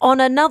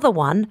on another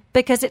one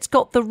because it's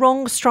got the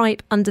wrong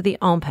stripe under the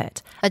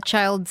armpit. A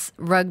child's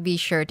rugby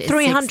shirt is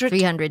 300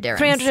 dirhams.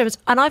 300 dirhams.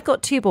 And I've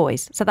got two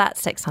boys, so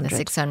that's 600.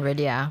 600,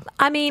 yeah.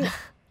 I mean...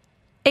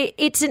 It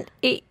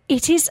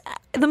is,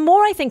 the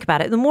more I think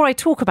about it, the more I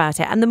talk about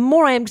it, and the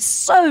more I am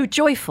so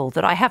joyful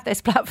that I have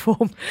this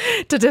platform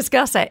to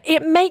discuss it.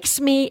 It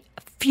makes me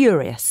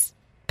furious.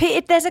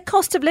 There's a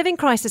cost of living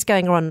crisis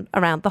going on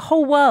around the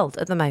whole world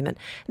at the moment.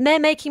 And they're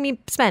making me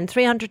spend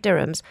 300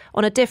 dirhams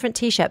on a different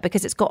T-shirt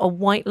because it's got a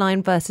white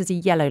line versus a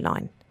yellow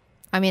line.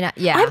 I mean,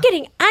 yeah. I'm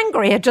getting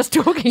angry at just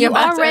talking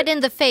about it. You are red in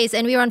the face,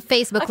 and we're on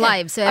Facebook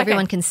Live, so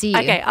everyone can see you.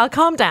 Okay, I'll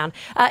calm down.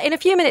 In a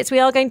few minutes, we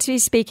are going to be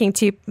speaking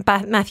to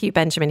Matthew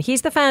Benjamin.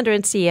 He's the founder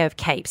and CEO of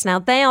Capes. Now,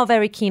 they are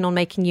very keen on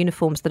making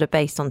uniforms that are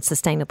based on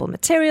sustainable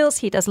materials.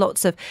 He does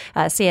lots of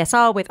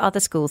CSR with other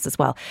schools as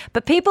well.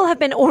 But people have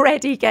been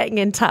already getting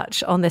in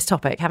touch on this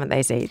topic, haven't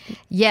they, Z?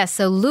 Yes,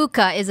 so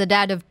Luca is a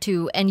dad of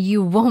two, and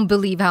you won't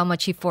believe how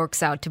much he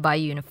forks out to buy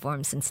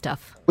uniforms and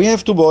stuff. We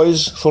have two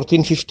boys,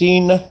 14,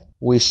 15.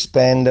 We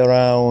spend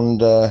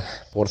around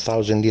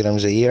 4,000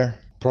 dirhams a year,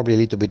 probably a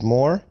little bit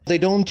more. They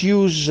don't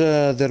use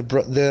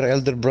their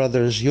elder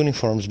brother's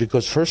uniforms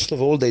because, first of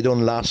all, they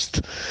don't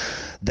last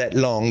that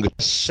long.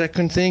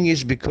 Second thing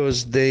is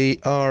because they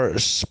are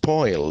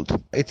spoiled.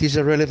 It is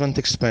a relevant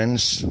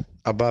expense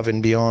above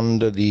and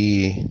beyond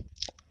the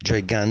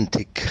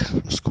gigantic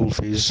school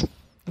fees.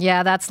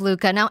 Yeah, that's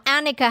Luca. Now,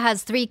 Annika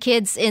has 3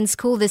 kids in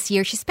school this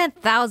year. She spent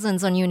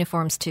thousands on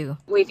uniforms too.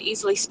 We've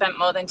easily spent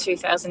more than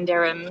 2,000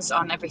 dirhams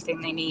on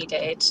everything they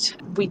needed.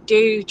 We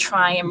do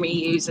try and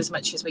reuse as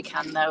much as we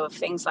can, though, of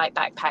things like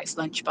backpacks,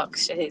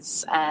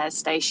 lunchboxes,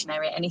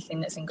 stationery, anything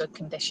that's in good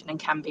condition and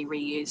can be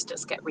reused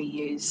does get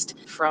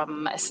reused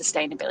from a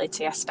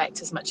sustainability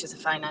aspect as much as a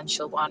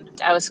financial one.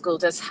 Our school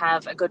does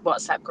have a good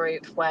WhatsApp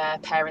group where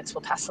parents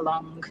will pass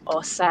along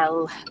or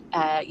sell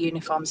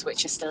uniforms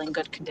which are still in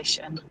good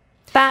condition.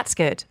 That's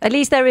good. At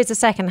least there is a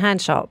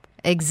second-hand shop.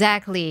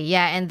 Exactly,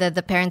 yeah, and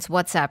the parents'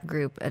 WhatsApp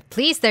group. At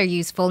least they're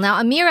useful.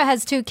 Now, Amira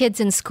has 2 kids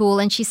in school,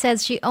 and she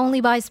says she only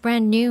buys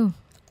brand new.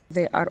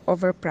 They are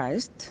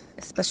overpriced,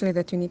 especially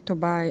that you need to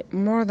buy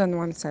more than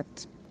one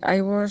set.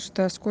 I wash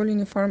the school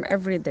uniform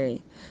every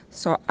day,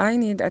 so I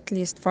need at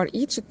least for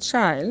each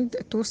child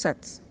 2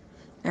 sets.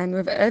 And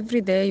with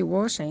every day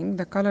washing,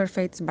 the color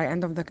fades by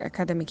end of the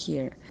academic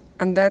year.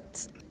 And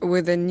that's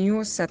with a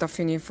new set of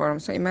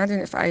uniforms. So imagine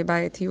if I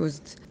buy it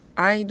used.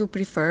 I do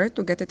prefer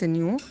to get it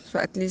new, so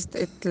at least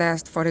it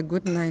lasts for a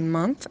good 9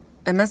 months.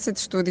 A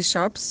message to the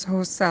shops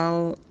who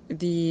sell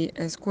the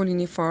school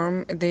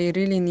uniform, they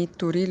really need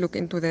to relook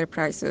into their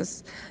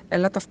prices. A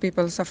lot of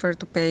people suffer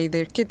to pay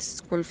their kids'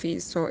 school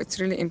fees, so it's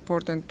really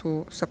important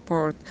to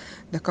support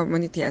the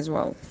community as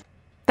well.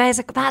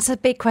 That's a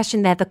big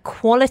question there, the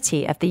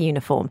quality of the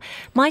uniform.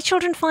 My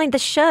children find the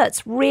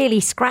shirts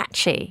really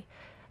scratchy.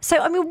 So,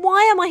 I mean,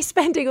 why am I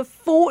spending a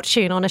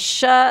fortune on a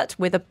shirt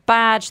with a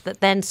badge that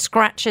then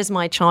scratches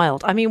my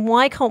child? I mean,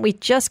 why can't we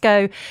just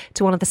go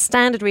to one of the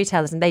standard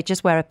retailers and they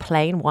just wear a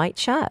plain white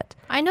shirt?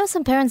 I know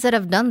some parents that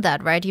have done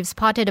that, right? You've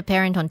spotted a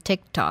parent on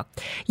TikTok.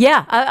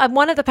 Yeah,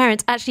 one of the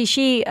parents, actually,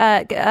 she...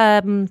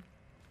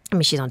 I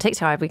mean, she's on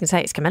TikTok. We can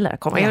say it's Camilla,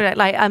 can't we? Yeah.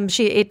 Like,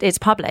 it's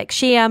public.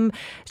 She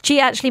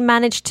actually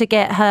managed to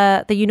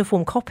get the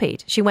uniform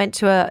copied. She went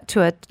to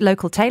a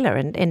local tailor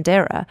in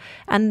Dera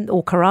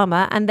or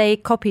Karama, and they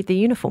copied the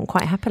uniform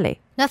quite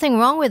happily. Nothing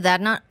wrong with that.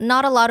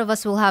 Not a lot of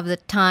us will have the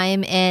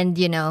time and,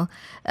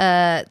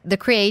 the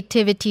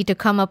creativity to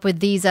come up with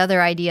these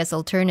other ideas,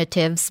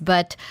 alternatives.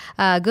 But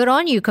good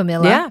on you,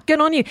 Camilla. Yeah,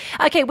 good on you.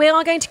 Okay, we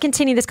are going to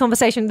continue this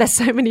conversation. There's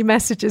so many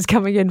messages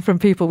coming in from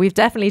people. We've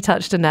definitely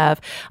touched a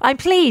nerve. I'm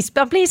pleased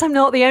I'm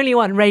not the only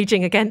one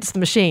raging against the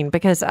machine,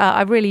 because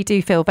I really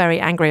do feel very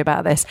angry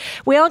about this.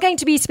 We are going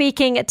to be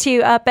speaking to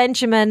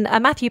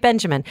Matthew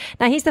Benjamin.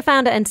 Now, he's the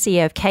founder and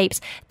CEO of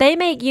Capes. They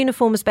make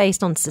uniforms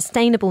based on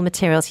sustainable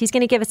materials. He's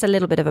going to give us a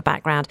little bit of a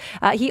background.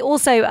 He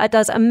also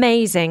does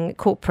amazing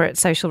corporate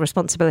social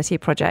responsibility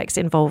projects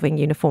involving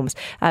uniforms,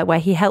 where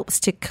he helps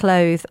to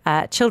clothe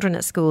children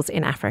at schools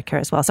in Africa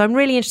as well. So I'm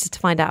really interested to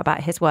find out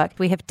about his work.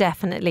 We have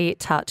definitely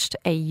touched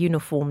a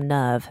uniform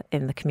nerve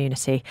in the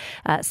community.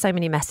 So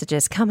many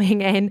messages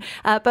coming in,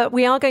 but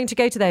we are going to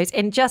go to those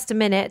in just a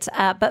minute.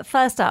 But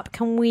first up,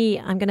 I'm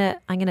going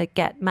to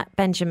get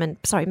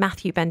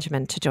Matthew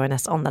Benjamin to join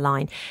us on the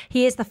line.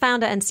 He is the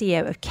founder and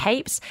CEO of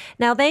Capes.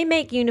 Now, they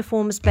make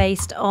uniforms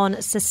based on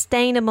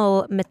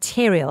sustainable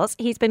materials.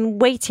 He's been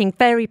waiting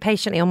very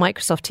patiently on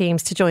Microsoft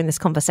Teams to join this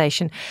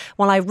conversation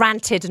while I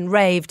ranted and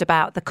raved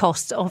about the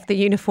cost of the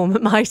uniform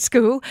at my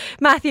school.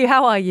 Matthew,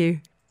 how are you?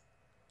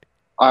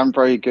 I'm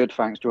very good,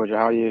 thanks, Georgia.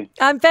 How are you?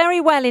 I'm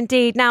very well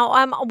indeed.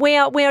 Now, we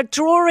are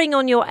drawing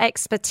on your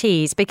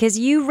expertise because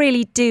you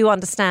really do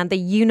understand the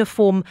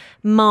uniform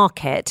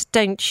market,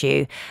 don't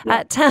you?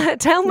 Yeah.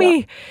 Tell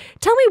me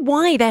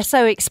why they're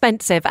so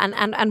expensive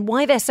and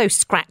why they're so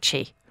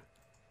scratchy.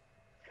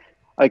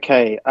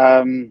 Okay,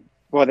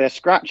 well, they're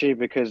scratchy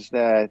because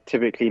they're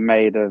typically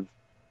made of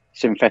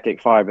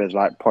synthetic fibers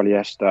like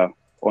polyester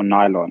or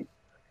nylon.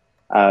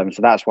 So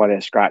that's why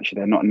they're scratchy.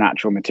 They're not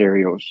natural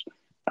materials.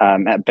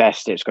 At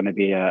best, it's going to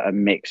be a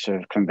mix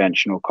of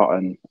conventional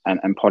cotton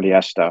and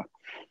polyester.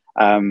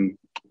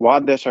 Why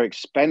they're so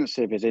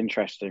expensive is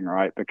interesting,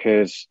 right?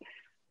 Because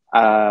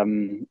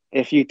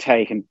if you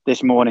take, and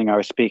this morning I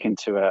was speaking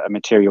to a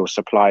material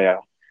supplier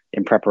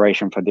in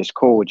preparation for this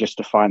call just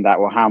to find out,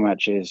 well, how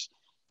much is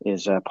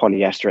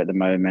polyester at the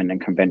moment and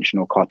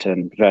conventional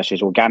cotton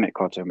versus organic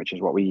cotton, which is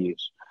what we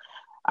use.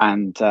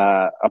 And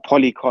a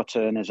poly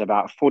cotton is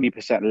about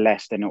 40%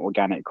 less than an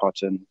organic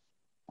cotton.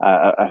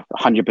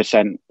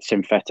 100%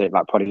 synthetic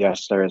like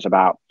polyester is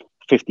about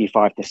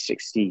 55 to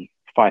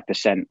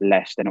 65%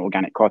 less than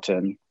organic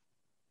cotton.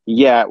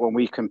 Yet when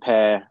we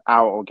compare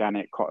our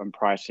organic cotton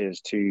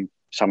prices to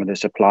some of the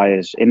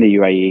suppliers in the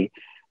UAE,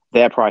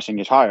 their pricing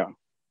is higher.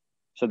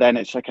 So then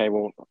it's okay,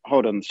 well,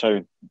 hold on.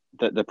 So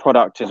the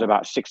product is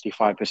about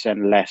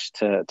 65% less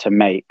to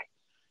make.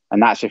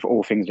 And that's if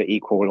all things are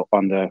equal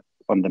on the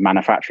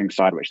manufacturing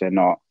side, which they're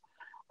not.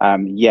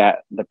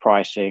 Yet the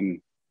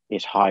pricing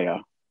is higher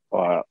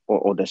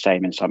or the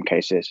same in some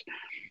cases.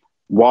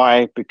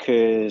 Why?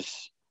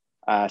 Because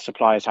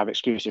suppliers have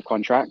exclusive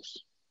contracts,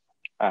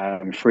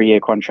 3-year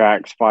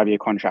contracts, 5-year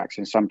contracts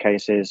in some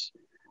cases.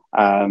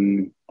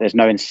 There's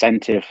no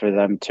incentive for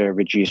them to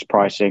reduce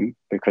pricing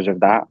because of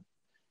that.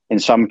 In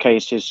some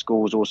cases,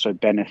 schools also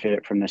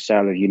benefit from the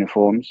sale of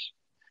uniforms.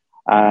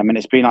 And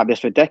it's been like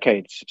this for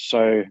decades.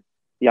 So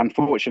the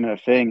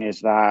unfortunate thing is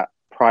that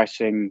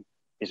pricing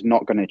is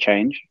not going to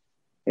change.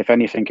 If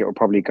anything, it will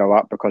probably go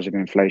up because of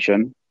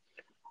inflation.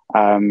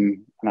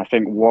 And I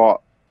think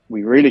what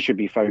we really should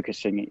be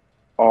focusing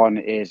on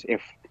is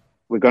if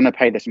we're going to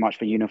pay this much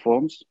for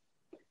uniforms,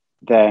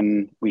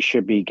 then we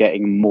should be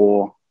getting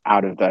more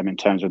out of them in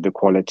terms of the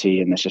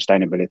quality and the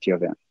sustainability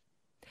of it.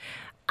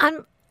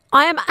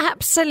 I am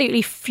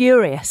absolutely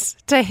furious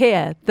to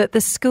hear that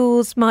the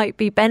schools might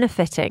be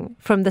benefiting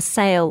from the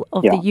sale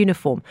of the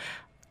uniform.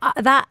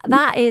 That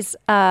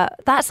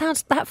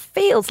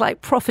feels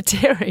like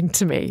profiteering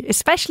to me,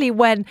 especially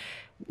when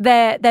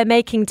they're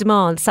making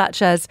demands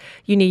such as,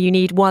 you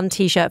need one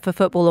T-shirt for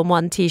football and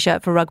one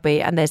T-shirt for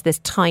rugby, and there's this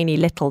tiny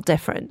little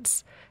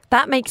difference.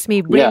 That makes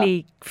me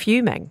really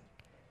fuming.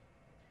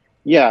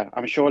 Yeah,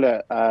 I'm sure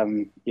that,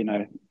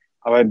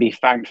 I won't be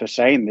thanked for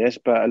saying this,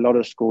 but a lot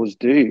of schools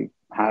do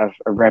have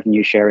a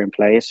revenue share in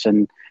place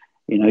and,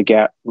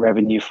 get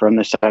revenue from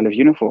the sale of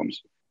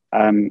uniforms.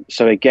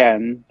 So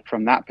again,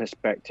 from that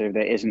perspective,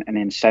 there isn't an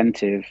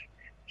incentive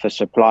for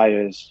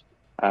suppliers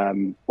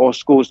or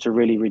schools to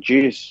really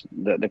reduce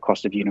the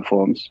cost of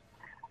uniforms.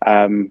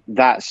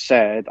 That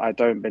said, I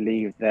don't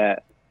believe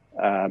that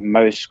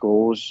most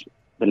schools,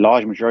 the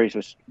large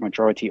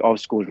majority of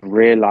schools,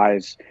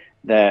 realize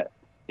that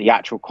the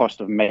actual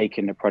cost of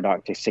making the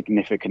product is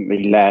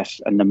significantly less,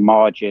 and the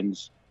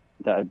margins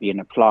that are being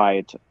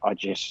applied are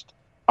just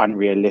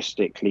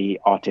unrealistically,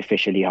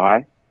 artificially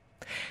high.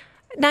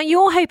 Now,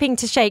 you're hoping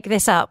to shake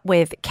this up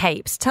with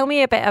Capes. Tell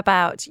me a bit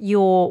about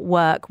your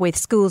work with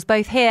schools,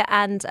 both here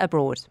and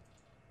abroad.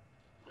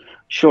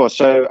 Sure.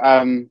 So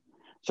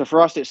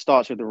for us, it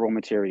starts with the raw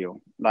material.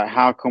 Like,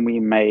 how can we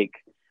make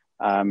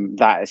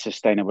that as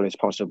sustainable as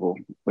possible?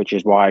 Which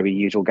is why we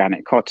use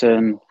organic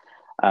cotton,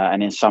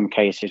 and in some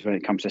cases, when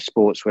it comes to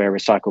sportswear,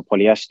 recycled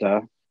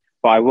polyester.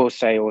 But I will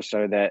say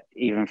also that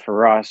even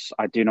for us,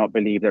 I do not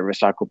believe that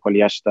recycled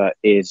polyester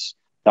is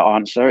the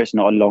answer. It's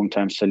not a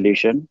long-term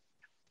solution,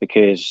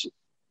 because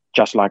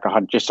just like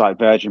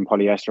virgin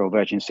polyester or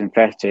virgin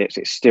synthetics,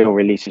 it still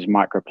releases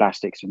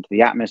microplastics into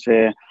the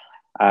atmosphere.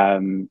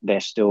 They're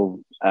still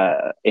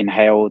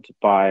inhaled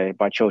by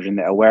children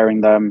that are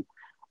wearing them.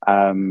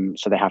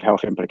 So they have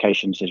health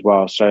implications as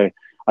well. So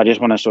I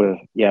just want to sort of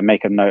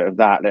make a note of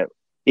that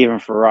even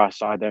for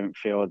us, I don't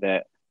feel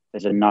that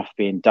there's enough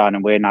being done,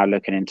 and we're now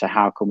looking into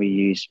how can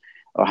we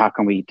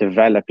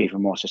develop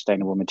even more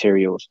sustainable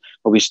materials.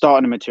 But we start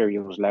on the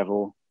materials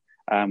level,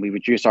 we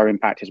reduce our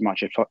impact as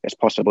much as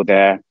possible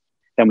there.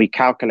 Then we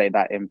calculate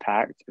that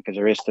impact, because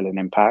there is still an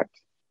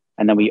impact,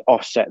 and then we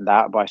offset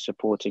that by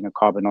supporting a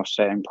carbon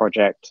offsetting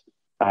project,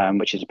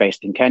 which is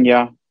based in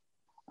Kenya.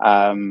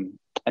 And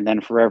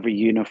then for every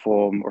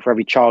uniform, or for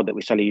every child that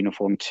we sell a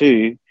uniform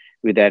to,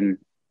 we then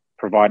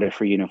provide a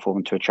free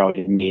uniform to a child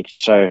in need.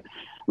 So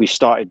we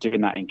started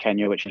doing that in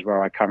Kenya, which is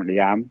where I currently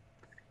am,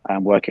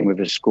 working with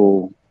a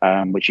school,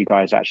 which you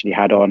guys actually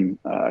had on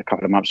a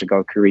couple of months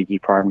ago,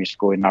 Kurigi Primary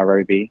School in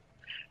Nairobi.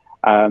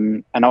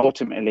 And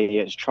ultimately,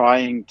 it's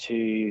trying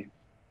to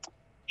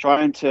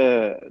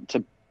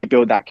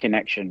build that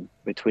connection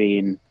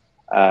between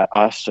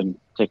us, and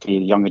particularly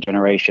the younger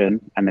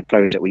generation, and the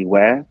clothes that we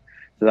wear,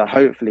 so that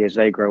hopefully as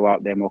they grow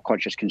up, they're more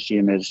conscious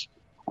consumers,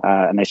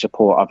 and they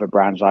support other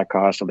brands like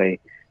us. So they,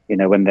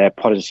 when they're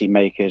policy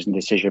makers and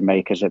decision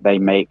makers, that they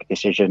make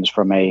decisions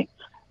from a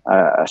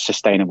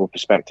sustainable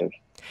perspective.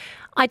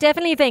 I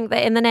definitely think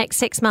that in the next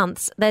 6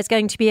 months, there's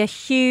going to be a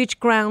huge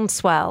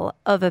groundswell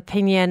of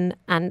opinion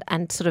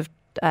and sort of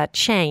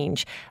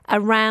change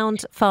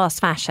around fast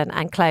fashion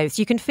and clothes.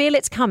 You can feel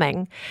it's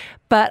coming,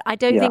 but I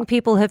don't think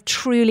people have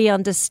truly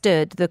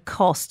understood the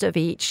cost of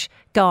each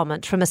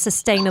garment from a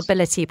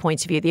sustainability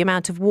point of view. The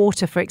amount of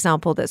water, for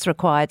example, that's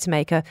required to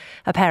make a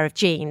pair of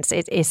jeans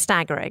is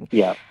staggering.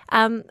 Yeah.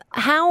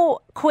 How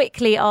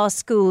quickly are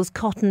schools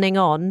cottoning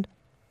on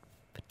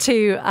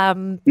to...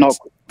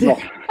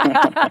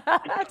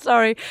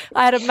 Sorry,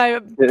 I had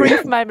a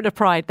brief moment of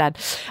pride then.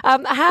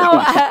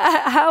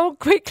 How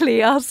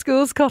quickly are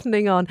schools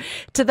cottoning on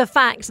to the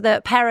fact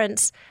that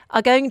parents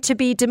are going to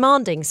be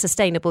demanding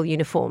sustainable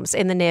uniforms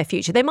in the near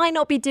future? They might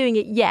not be doing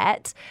it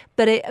yet,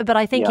 but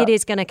I think it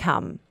is going to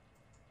come.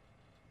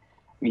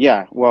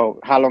 Yeah, well,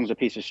 how long's a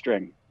piece of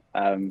string?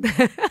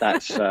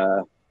 That's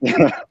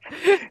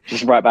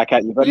just right back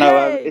at you. But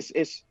no,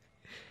 it's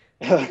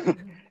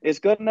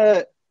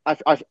gonna. I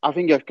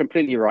think you're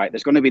completely right.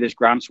 There's going to be this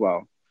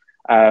groundswell,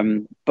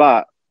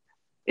 but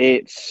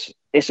it's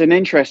an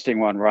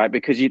interesting one, right?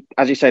 Because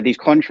as you said, these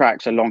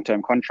contracts are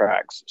long-term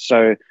contracts.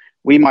 So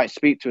we might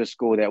speak to a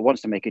school that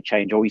wants to make a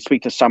change, or we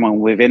speak to someone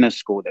within a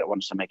school that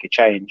wants to make a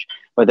change,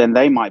 but then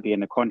they might be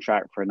in a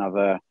contract for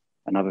another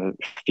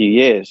few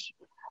years,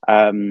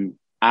 and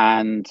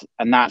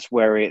that's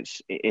where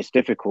it's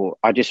difficult.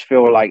 I just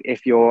feel like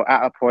if you're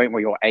at a point where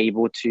you're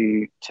able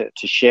to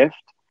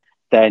shift,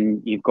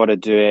 then you've got to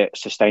do it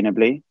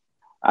sustainably.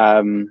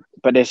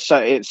 But there's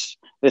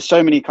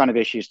so many kind of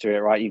issues to it,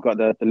 right? You've got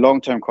the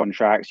long-term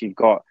contracts, you've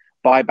got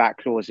buyback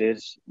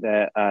clauses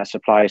that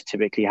suppliers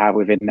typically have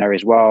within there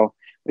as well,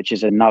 which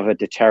is another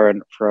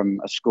deterrent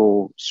from a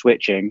school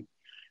switching.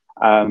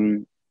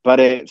 But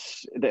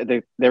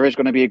there is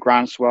going to be a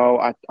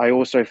groundswell. I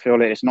also feel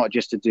that it's not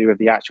just to do with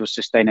the actual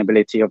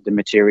sustainability of the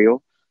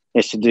material.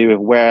 It's to do with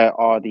where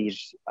are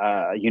these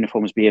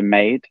uniforms being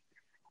made,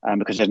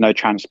 because there's no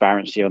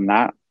transparency on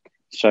that.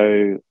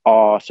 So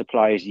are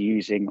suppliers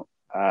using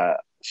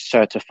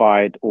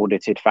certified,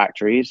 audited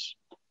factories?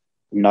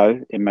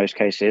 No, in most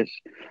cases.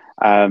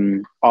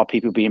 Are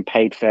people being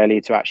paid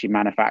fairly to actually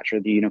manufacture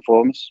the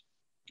uniforms?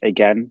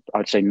 Again,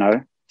 I'd say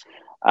no.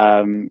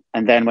 And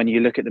then when you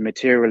look at the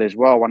material as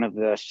well, one of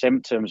the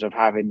symptoms of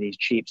having these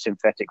cheap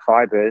synthetic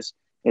fibers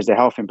is the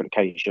health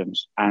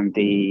implications and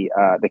the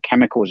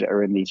chemicals that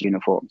are in these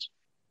uniforms.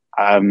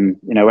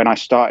 When I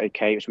started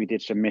Capes, we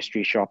did some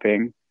mystery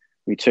shopping.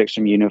 We took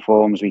some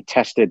uniforms, we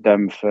tested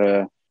them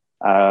for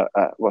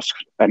what's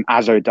an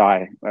azo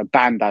dye, a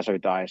banned azo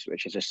dyes,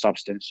 which is a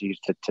substance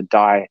used to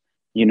dye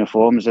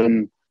uniforms,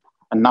 and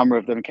a number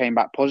of them came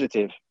back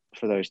positive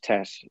for those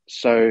tests.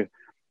 So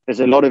there's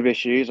a lot of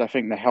issues. I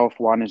think the health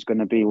one is going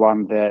to be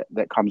one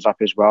that comes up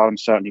as well, and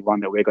certainly one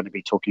that we're going to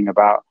be talking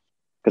about,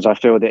 because I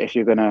feel that if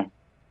you're going to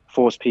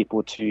force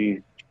people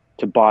to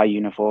buy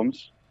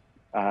uniforms,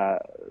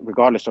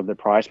 regardless of the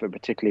price, but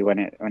particularly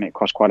when it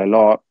costs quite a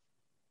lot,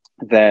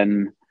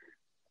 then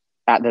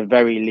at the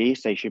very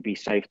least they should be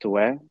safe to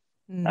wear.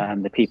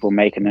 The people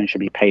making them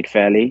should be paid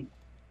fairly,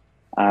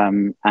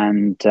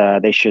 and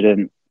they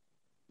shouldn't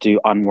do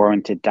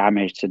unwarranted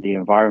damage to the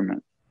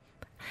environment.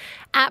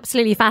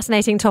 Absolutely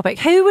fascinating topic.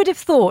 Who would have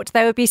thought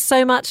there would be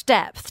so much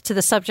depth to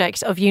the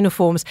subject of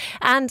uniforms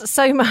and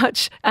so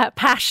much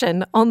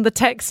passion on the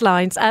text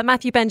lines?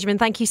 Matthew Benjamin,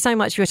 thank you so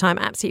much for your time.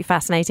 Absolutely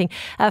fascinating.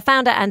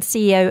 Founder and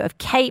CEO of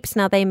Capes.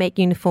 Now they make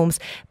uniforms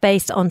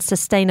based on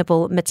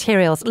sustainable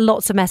materials.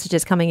 Lots of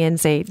messages coming in,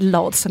 Z.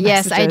 Lots of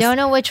messages. Yes, I don't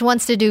know which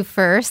ones to do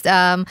first.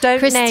 Don't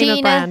Christina, name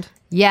a brand.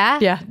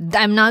 Yeah,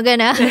 I'm not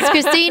gonna.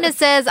 Christina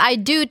says, I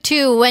do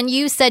too. When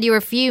you said you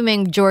were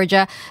fuming,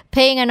 Georgia,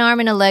 paying an arm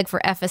and a leg for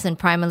FS and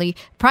primary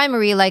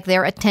like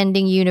they're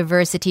attending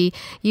university.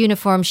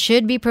 Uniforms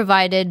should be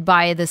provided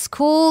by the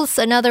schools.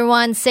 Another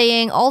one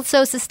saying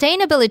also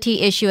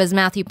sustainability issue, as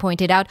Matthew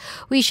pointed out.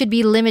 We should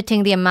be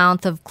limiting the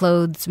amount of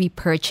clothes we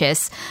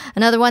purchase.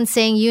 Another one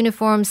saying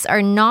uniforms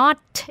are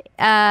not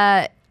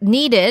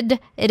needed.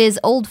 It is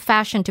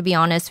old-fashioned, to be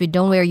honest. We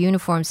don't wear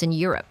uniforms in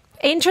Europe.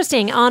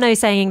 Interesting, Arno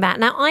saying that.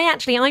 Now,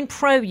 I'm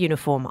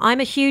pro-uniform.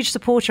 I'm a huge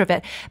supporter of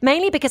it,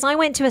 mainly because I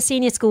went to a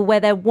senior school where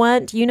there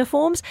weren't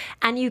uniforms,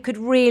 and you could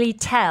really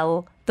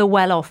tell the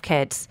well-off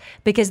kids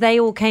because they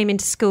all came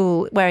into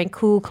school wearing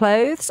cool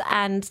clothes,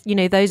 and,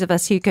 those of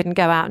us who couldn't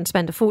go out and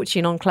spend a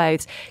fortune on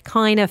clothes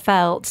kind of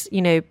felt,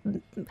 a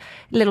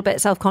little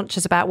bit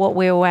self-conscious about what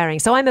we were wearing.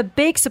 So I'm a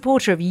big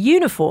supporter of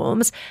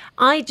uniforms.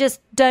 I just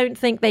don't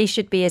think they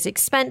should be as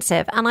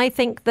expensive, and I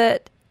think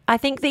that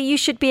you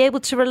should be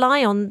able to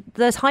rely on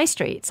the high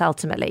streets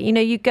ultimately.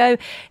 You go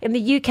in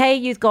the UK,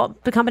 you've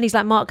got companies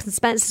like Marks and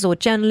Spencer's or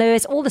John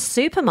Lewis. All the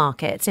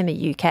supermarkets in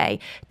the UK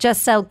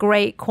just sell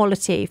great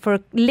quality for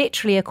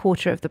literally a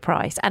quarter of the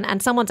price.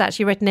 And someone's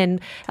actually written in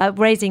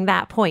raising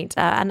that point.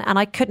 And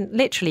I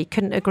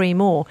couldn't agree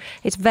more.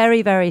 It's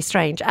very, very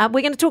strange.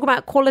 We're going to talk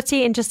about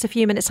quality in just a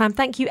few minutes' time.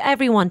 Thank you,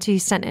 everyone who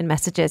sent in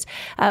messages.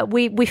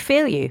 We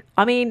feel you.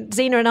 I mean,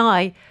 Zena and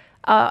I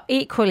are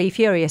equally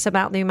furious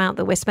about the amount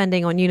that we're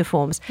spending on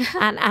uniforms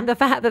and the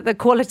fact that the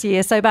quality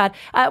is so bad.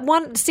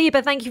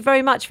 Siba, thank you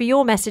very much for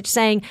your message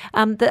saying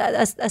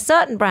that a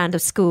certain brand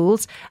of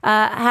schools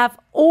have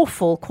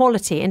awful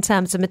quality in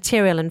terms of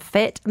material and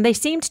fit, and they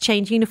seem to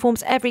change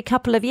uniforms every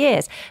couple of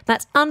years.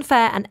 That's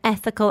unfair and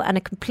ethical and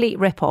a complete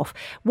rip-off.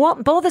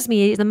 What bothers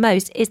me the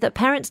most is that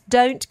parents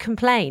don't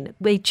complain.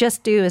 They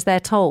just do as they're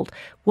told.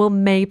 Well,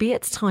 maybe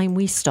it's time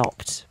we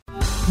stopped.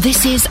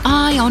 This is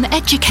Eye on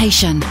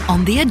Education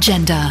on the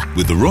agenda.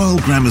 With the Royal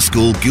Grammar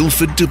School,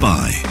 Guildford,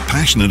 Dubai,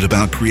 passionate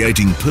about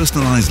creating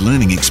personalised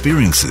learning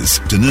experiences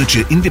to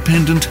nurture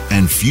independent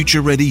and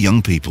future-ready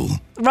young people.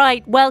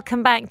 Right,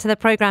 welcome back to the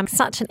programme.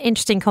 Such an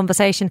interesting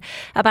conversation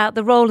about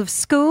the role of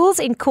schools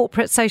in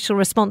corporate social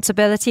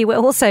responsibility. We're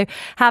also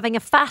having a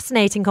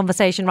fascinating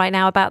conversation right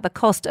now about the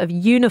cost of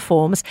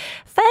uniforms.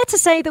 Fair to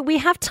say that we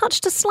have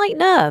touched a slight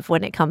nerve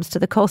when it comes to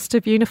the cost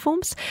of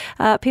uniforms.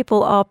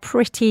 People are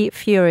pretty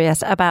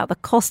furious about the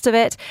cost of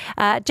it.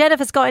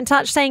 Jennifer's got in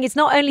touch saying it's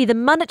not only the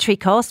monetary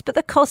cost, but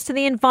the cost to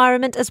the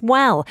environment as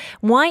well.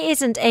 Why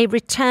isn't a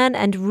return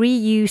and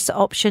reuse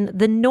option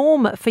the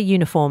norm for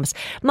uniforms?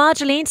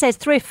 Marjolaine says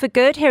Thrift for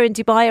Good here in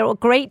Dubai are a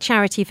great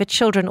charity for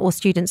children or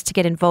students to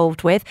get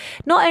involved with.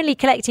 Not only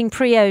collecting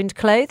pre-owned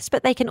clothes,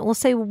 but they can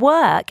also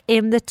work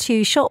in the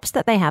 2 shops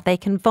that they have. They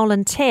can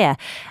volunteer.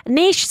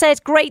 Nish says,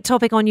 great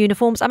topic on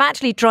uniforms. I'm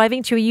actually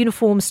driving to a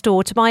uniform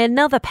store to buy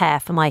another pair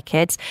for my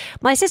kids.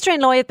 My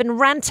sister-in-law have been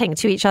ranting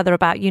to each other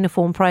about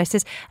uniform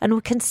prices and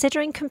were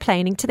considering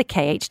complaining to the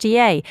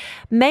KHDA.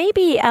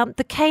 Maybe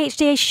the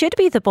KHDA should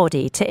be the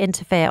body to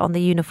interfere on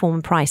the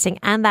uniform pricing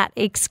and that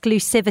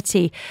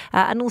exclusivity,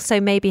 and also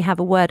maybe have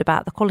a word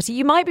about the quality.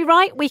 You might be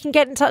right. We can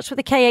get in touch with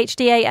the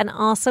KHDA and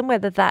ask them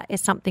whether that is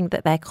something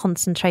that they're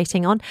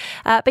concentrating on.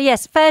 But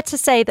yes, fair to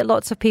say that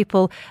lots of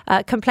people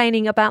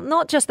complaining about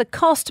not just the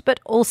cost, but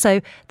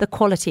also the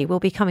quality. We'll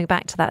be coming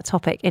back to that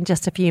topic in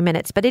just a few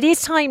minutes. But it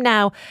is time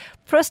now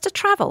for us to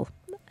travel,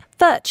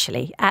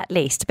 virtually at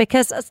least,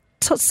 because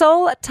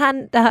Sol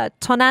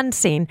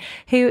Tonansin,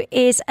 who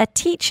is a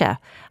teacher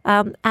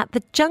at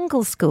the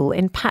Jungle School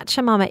in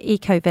Pachamama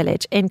Eco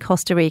Village in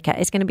Costa Rica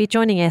is going to be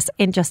joining us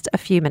in just a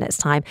few minutes'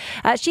 time.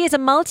 She is a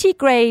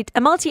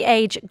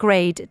multi-age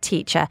grade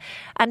teacher,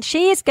 and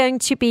she is going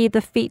to be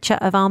the feature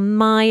of our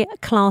My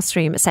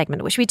Classroom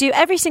segment, which we do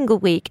every single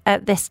week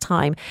at this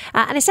time.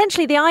 And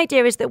essentially the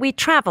idea is that we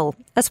travel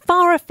as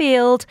far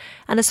afield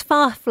and as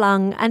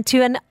far-flung and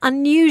to an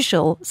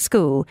unusual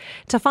school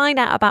to find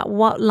out about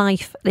what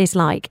life is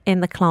like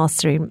in the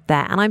classroom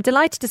there. And I'm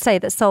delighted to say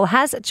that Sol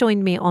has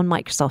joined me on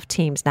Microsoft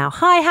Teams now.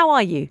 Hi, how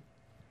are you?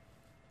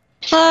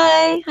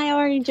 Hi, how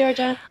are you,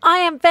 Georgia? I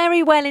am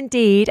very well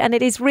indeed, and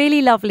it is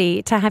really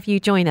lovely to have you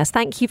join us.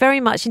 Thank you very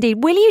much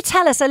indeed. Will you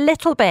tell us a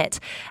little bit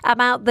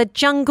about the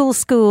Jungle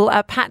School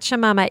at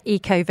Pachamama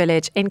Eco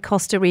Village in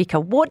Costa Rica?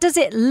 What does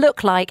it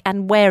look like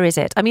and where is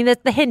it? I mean,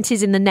 the hint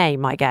is in the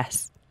name, I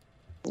guess.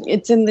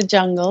 It's in the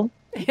jungle.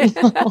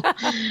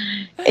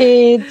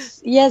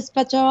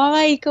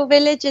 Pachamama Eco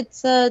Village.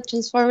 It's a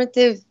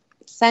transformative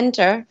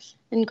center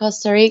in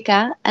Costa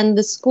Rica, and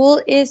the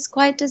school is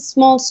quite a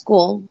small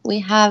school.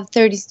 We have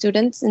 30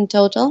 students in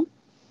total.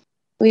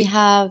 We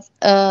have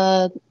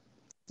a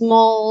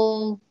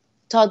small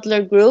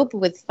toddler group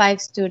with 5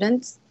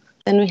 students.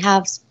 Then we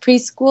have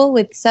preschool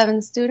with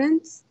 7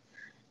 students.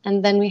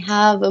 And then we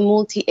have a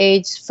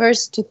multi-age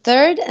 1st to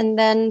 3rd, and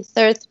then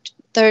 3rd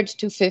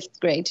to 5th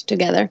grade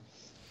together,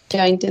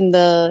 joined in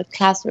the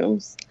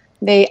classrooms.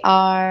 They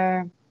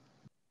are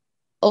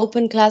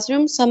open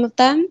classrooms, some of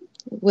them,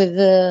 with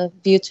a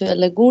view to a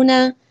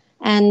laguna.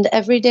 And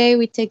every day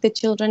we take the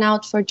children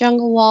out for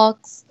jungle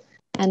walks,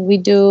 and we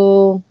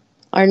do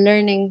our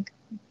learning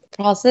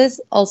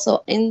process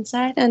also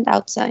inside and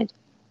outside.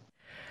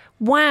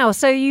 Wow,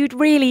 so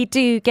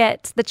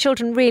the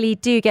children really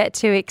do get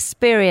to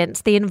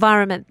experience the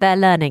environment they're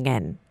learning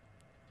in.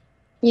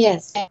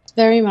 Yes,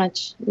 very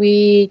much.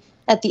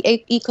 At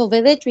the Eco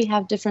Village, we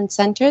have different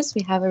centers.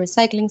 We have a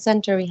recycling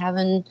center, we have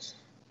an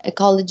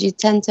ecology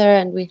center,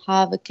 and we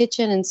have a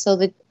kitchen. And so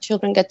the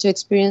children get to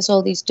experience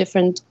all these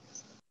different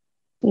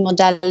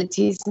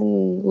modalities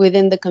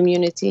within the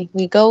community.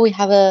 We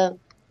have a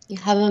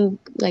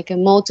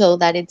motto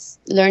that it's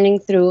learning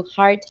through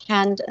heart,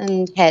 hand,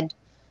 and head.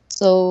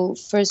 So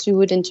first we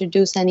would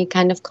introduce any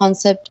kind of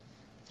concept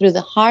through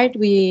the heart.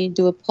 We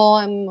do a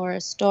poem or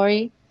a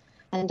story.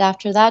 And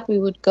after that, we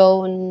would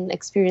go and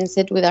experience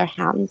it with our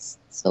hands.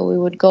 So we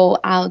would go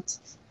out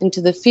into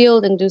the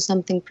field and do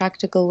something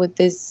practical with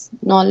this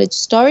knowledge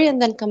story,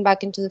 and then come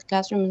back into the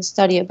classroom and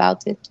study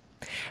about it.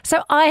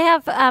 So I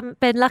have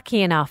been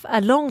lucky enough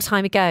a long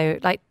time ago,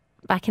 like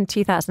back in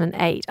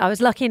 2008, I was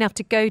lucky enough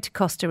to go to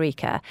Costa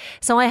Rica.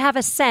 So I have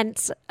a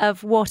sense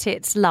of what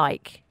it's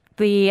like.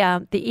 The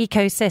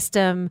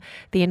ecosystem,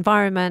 the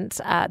environment,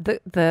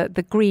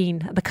 the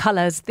green, the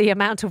colours, the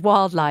amount of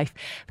wildlife.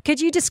 Could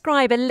you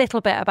describe a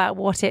little bit about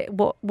what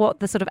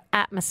the sort of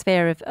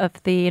atmosphere of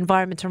the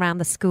environment around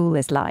the school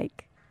is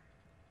like?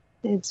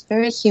 It's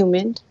very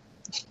humid.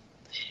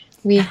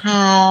 We're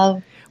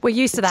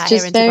used to that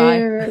here in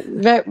Dubai.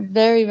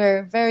 Very,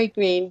 very, very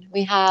green.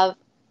 We have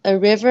a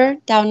river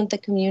down at the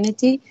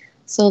community,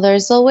 so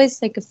there's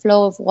always like a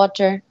flow of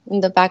water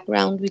in the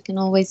background. We can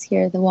always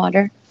hear the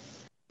water.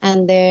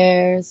 And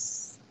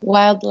there's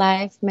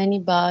wildlife, many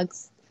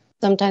bugs.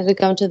 Sometimes we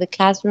go into the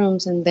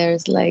classrooms and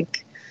there's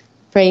like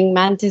praying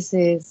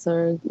mantises,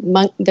 or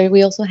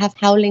we also have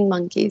howling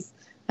monkeys.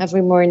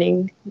 Every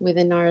morning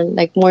within our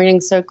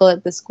morning circle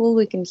at the school,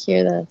 we can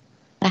hear the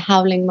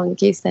howling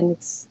monkeys, and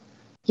it's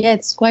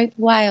quite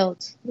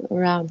wild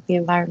around the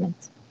environment.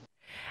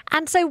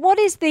 And so what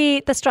is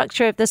the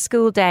structure of the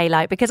school day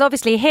like? Because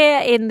obviously here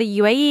in the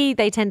UAE,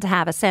 they tend to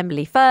have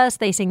assembly first,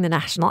 they sing the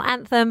national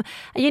anthem,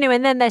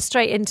 and then they're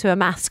straight into a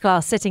maths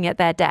class sitting at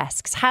their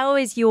desks. How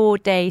is your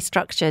day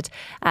structured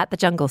at the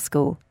Jungle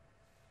School?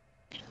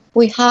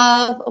 We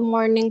have a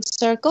morning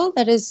circle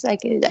that is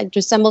it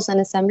resembles an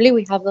assembly.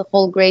 We have the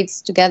whole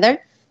grades together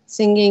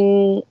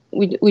singing.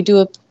 We do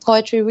a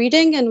poetry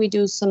reading and we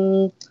do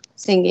some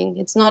singing.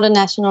 It's not a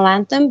national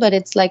anthem, but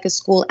it's like a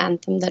school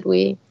anthem that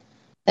we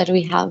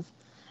have.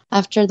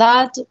 After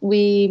that,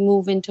 we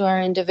move into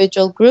our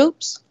individual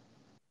groups,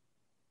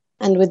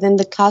 and within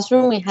the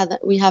classroom, we had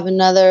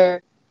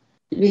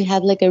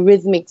like a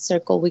rhythmic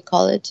circle, we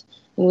call it,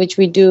 in which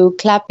we do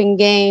clapping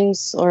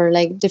games or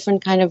like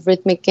different kind of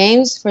rhythmic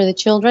games for the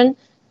children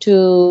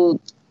to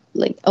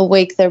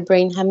awake their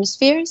brain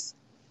hemispheres.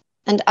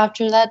 And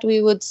after that,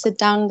 we would sit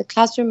down in the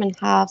classroom and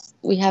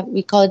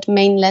we call it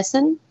main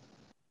lesson,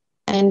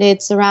 and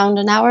it's around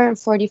an hour and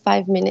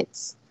 45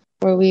 minutes.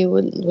 Where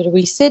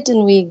we sit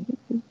and we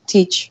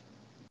teach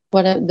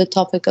the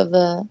topic of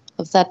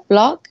that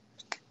block.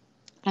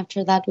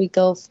 After that, we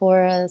go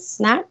for a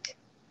snack.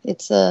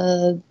 It's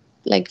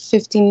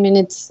 15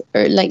 minutes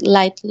or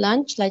light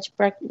lunch, light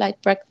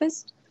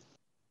breakfast.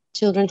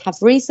 Children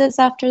have recess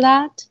after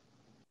that,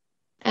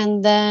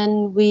 and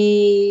then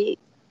we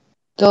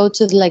go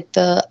to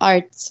the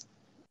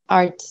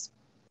arts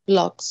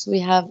blocks. We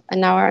have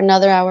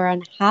another hour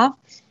and a half,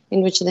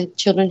 in which the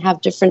children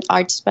have different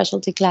art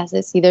specialty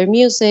classes, either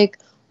music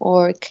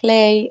or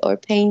clay or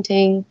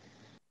painting.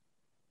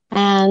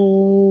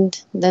 And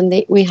then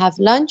we have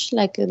lunch,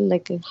 like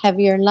a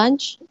heavier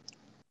lunch.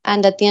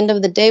 And at the end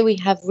of the day, we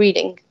have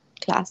reading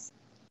class.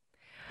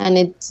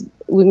 And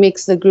we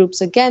mix the groups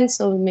again.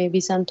 So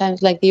maybe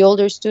sometimes like the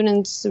older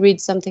students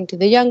read something to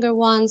the younger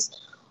ones,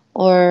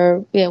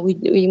 or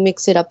we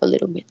mix it up a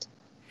little bit.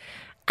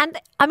 And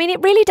I mean,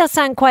 it really does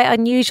sound quite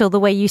unusual the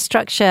way you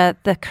structure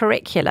the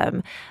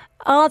curriculum.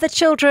 Are the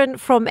children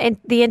from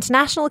the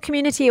international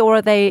community, or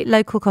are they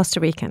local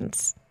Costa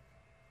Ricans?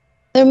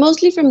 They're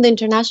mostly from the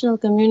international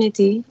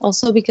community,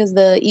 also because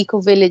the Eco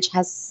Village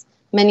has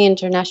many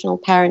international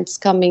parents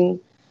coming.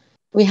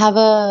 We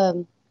have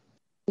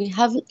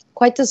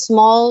quite a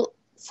small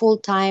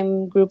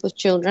full-time group of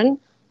children,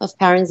 of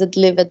parents that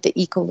live at the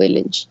Eco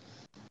Village.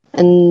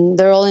 And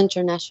they're all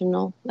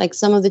international. Like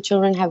some of the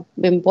children have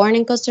been born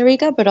in Costa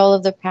Rica, but all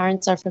of their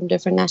parents are from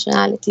different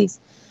nationalities.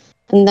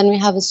 And then we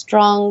have a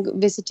strong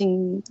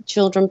visiting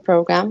children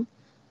program.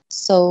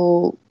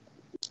 So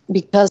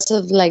because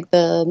of like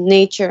the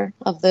nature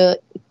of the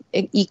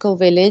Eco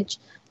Village,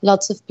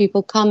 lots of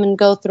people come and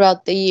go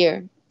throughout the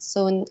year.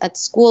 So at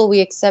school,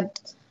 we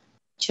accept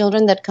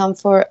children that come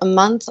for a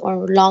month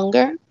or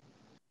longer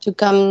to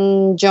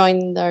come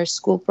join our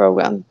school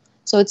program.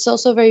 So it's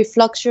also very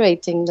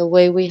fluctuating the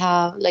way we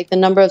have, like the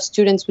number of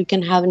students we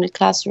can have in a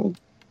classroom.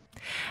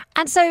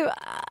 And so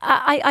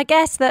I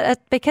guess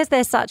that because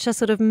there's such a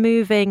sort of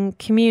moving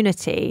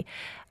community,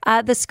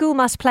 the school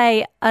must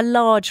play a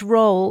large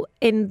role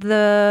in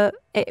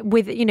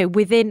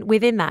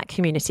within that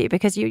community,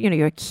 because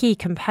you're a key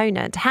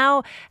component.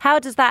 How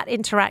does that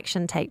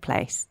interaction take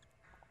place?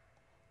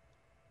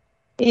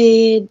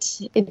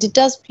 It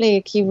does play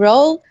a key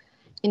role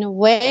in a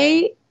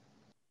way.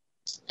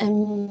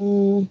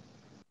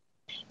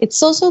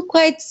 It's also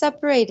quite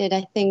separated,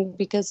 I think,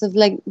 because of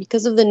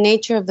the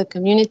nature of the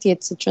community.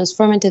 It's a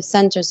transformative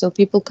center, so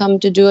people come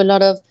to do a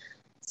lot of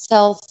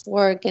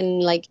self-work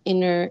and like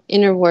inner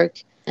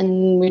work,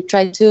 and we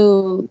try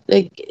to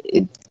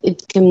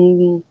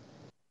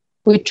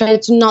we try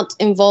to not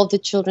involve the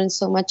children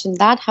so much in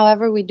that.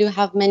 However, we do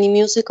have many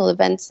musical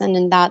events, and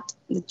in that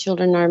the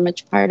children are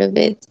much part of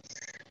it.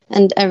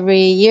 And every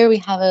year we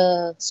have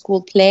a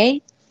school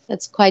play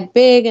that's quite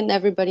big, and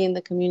everybody in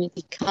the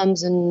community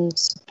comes and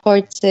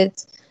supports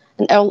it.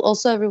 And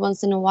also every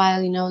once in a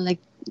while, like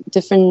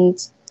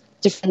different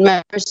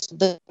members of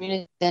the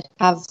community that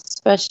have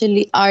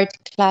especially art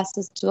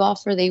classes to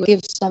offer, they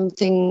give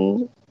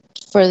something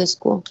for the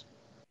school.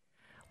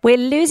 We're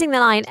losing the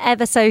line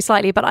ever so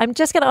slightly, but I'm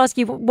just going to ask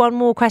you one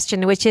more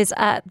question, which is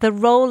the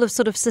role of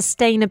sort of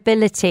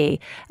sustainability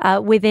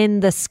within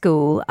the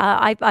school.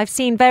 I've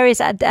seen various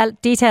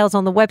details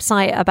on the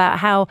website about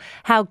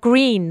how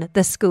green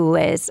the school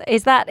is.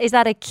 Is that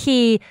a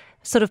key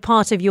sort of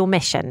part of your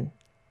mission?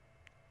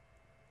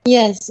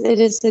 Yes, it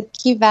is a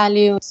key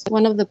value.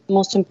 One of the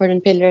most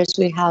important pillars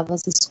we have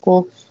as a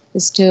school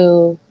is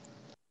to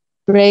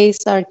raise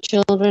our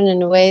children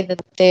in a way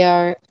that they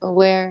are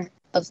aware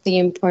of the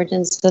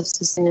importance of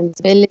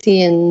sustainability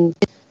and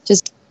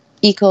just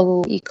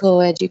eco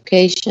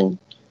education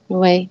in a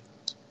way.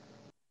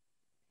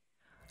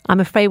 I'm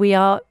afraid we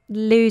are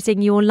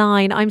losing your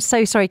line. I'm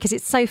so sorry, because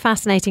it's so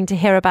fascinating to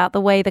hear about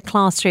the way the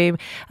classroom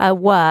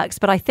works.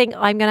 But I think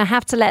I'm going to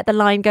have to let the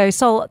line go.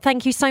 Sol,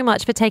 thank you so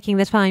much for taking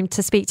the time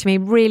to speak to me.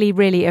 Really,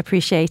 really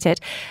appreciate it.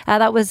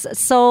 That was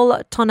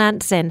Sol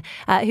Tonantzin,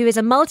 who is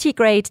a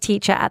multi-grade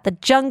teacher at the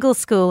Jungle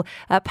School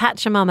at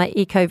Pachamama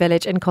Eco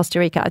Village in Costa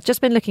Rica. I've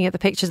just been looking at the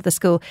pictures of the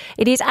school.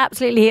 It is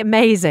absolutely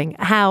amazing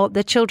how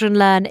the children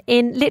learn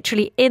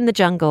literally in the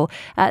jungle,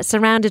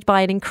 surrounded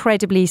by an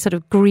incredibly sort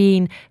of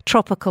green,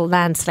 tropical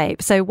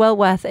landscape. So well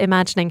worth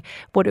imagining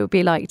what it would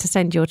be like to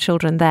send your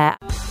children there.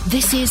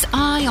 This is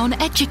Eye on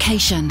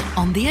Education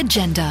on the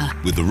agenda.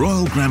 With the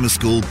Royal Grammar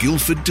School,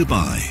 Guildford,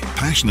 Dubai.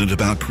 Passionate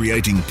about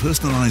creating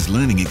personalised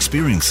learning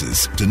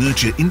experiences to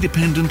nurture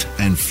independent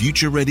and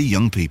future-ready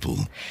young people.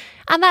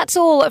 And that's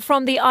all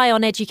from the Eye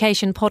on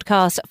Education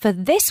podcast for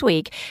this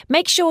week.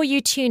 Make sure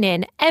you tune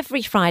in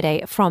every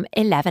Friday from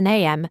 11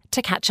 a.m.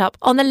 to catch up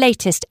on the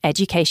latest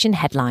education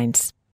headlines.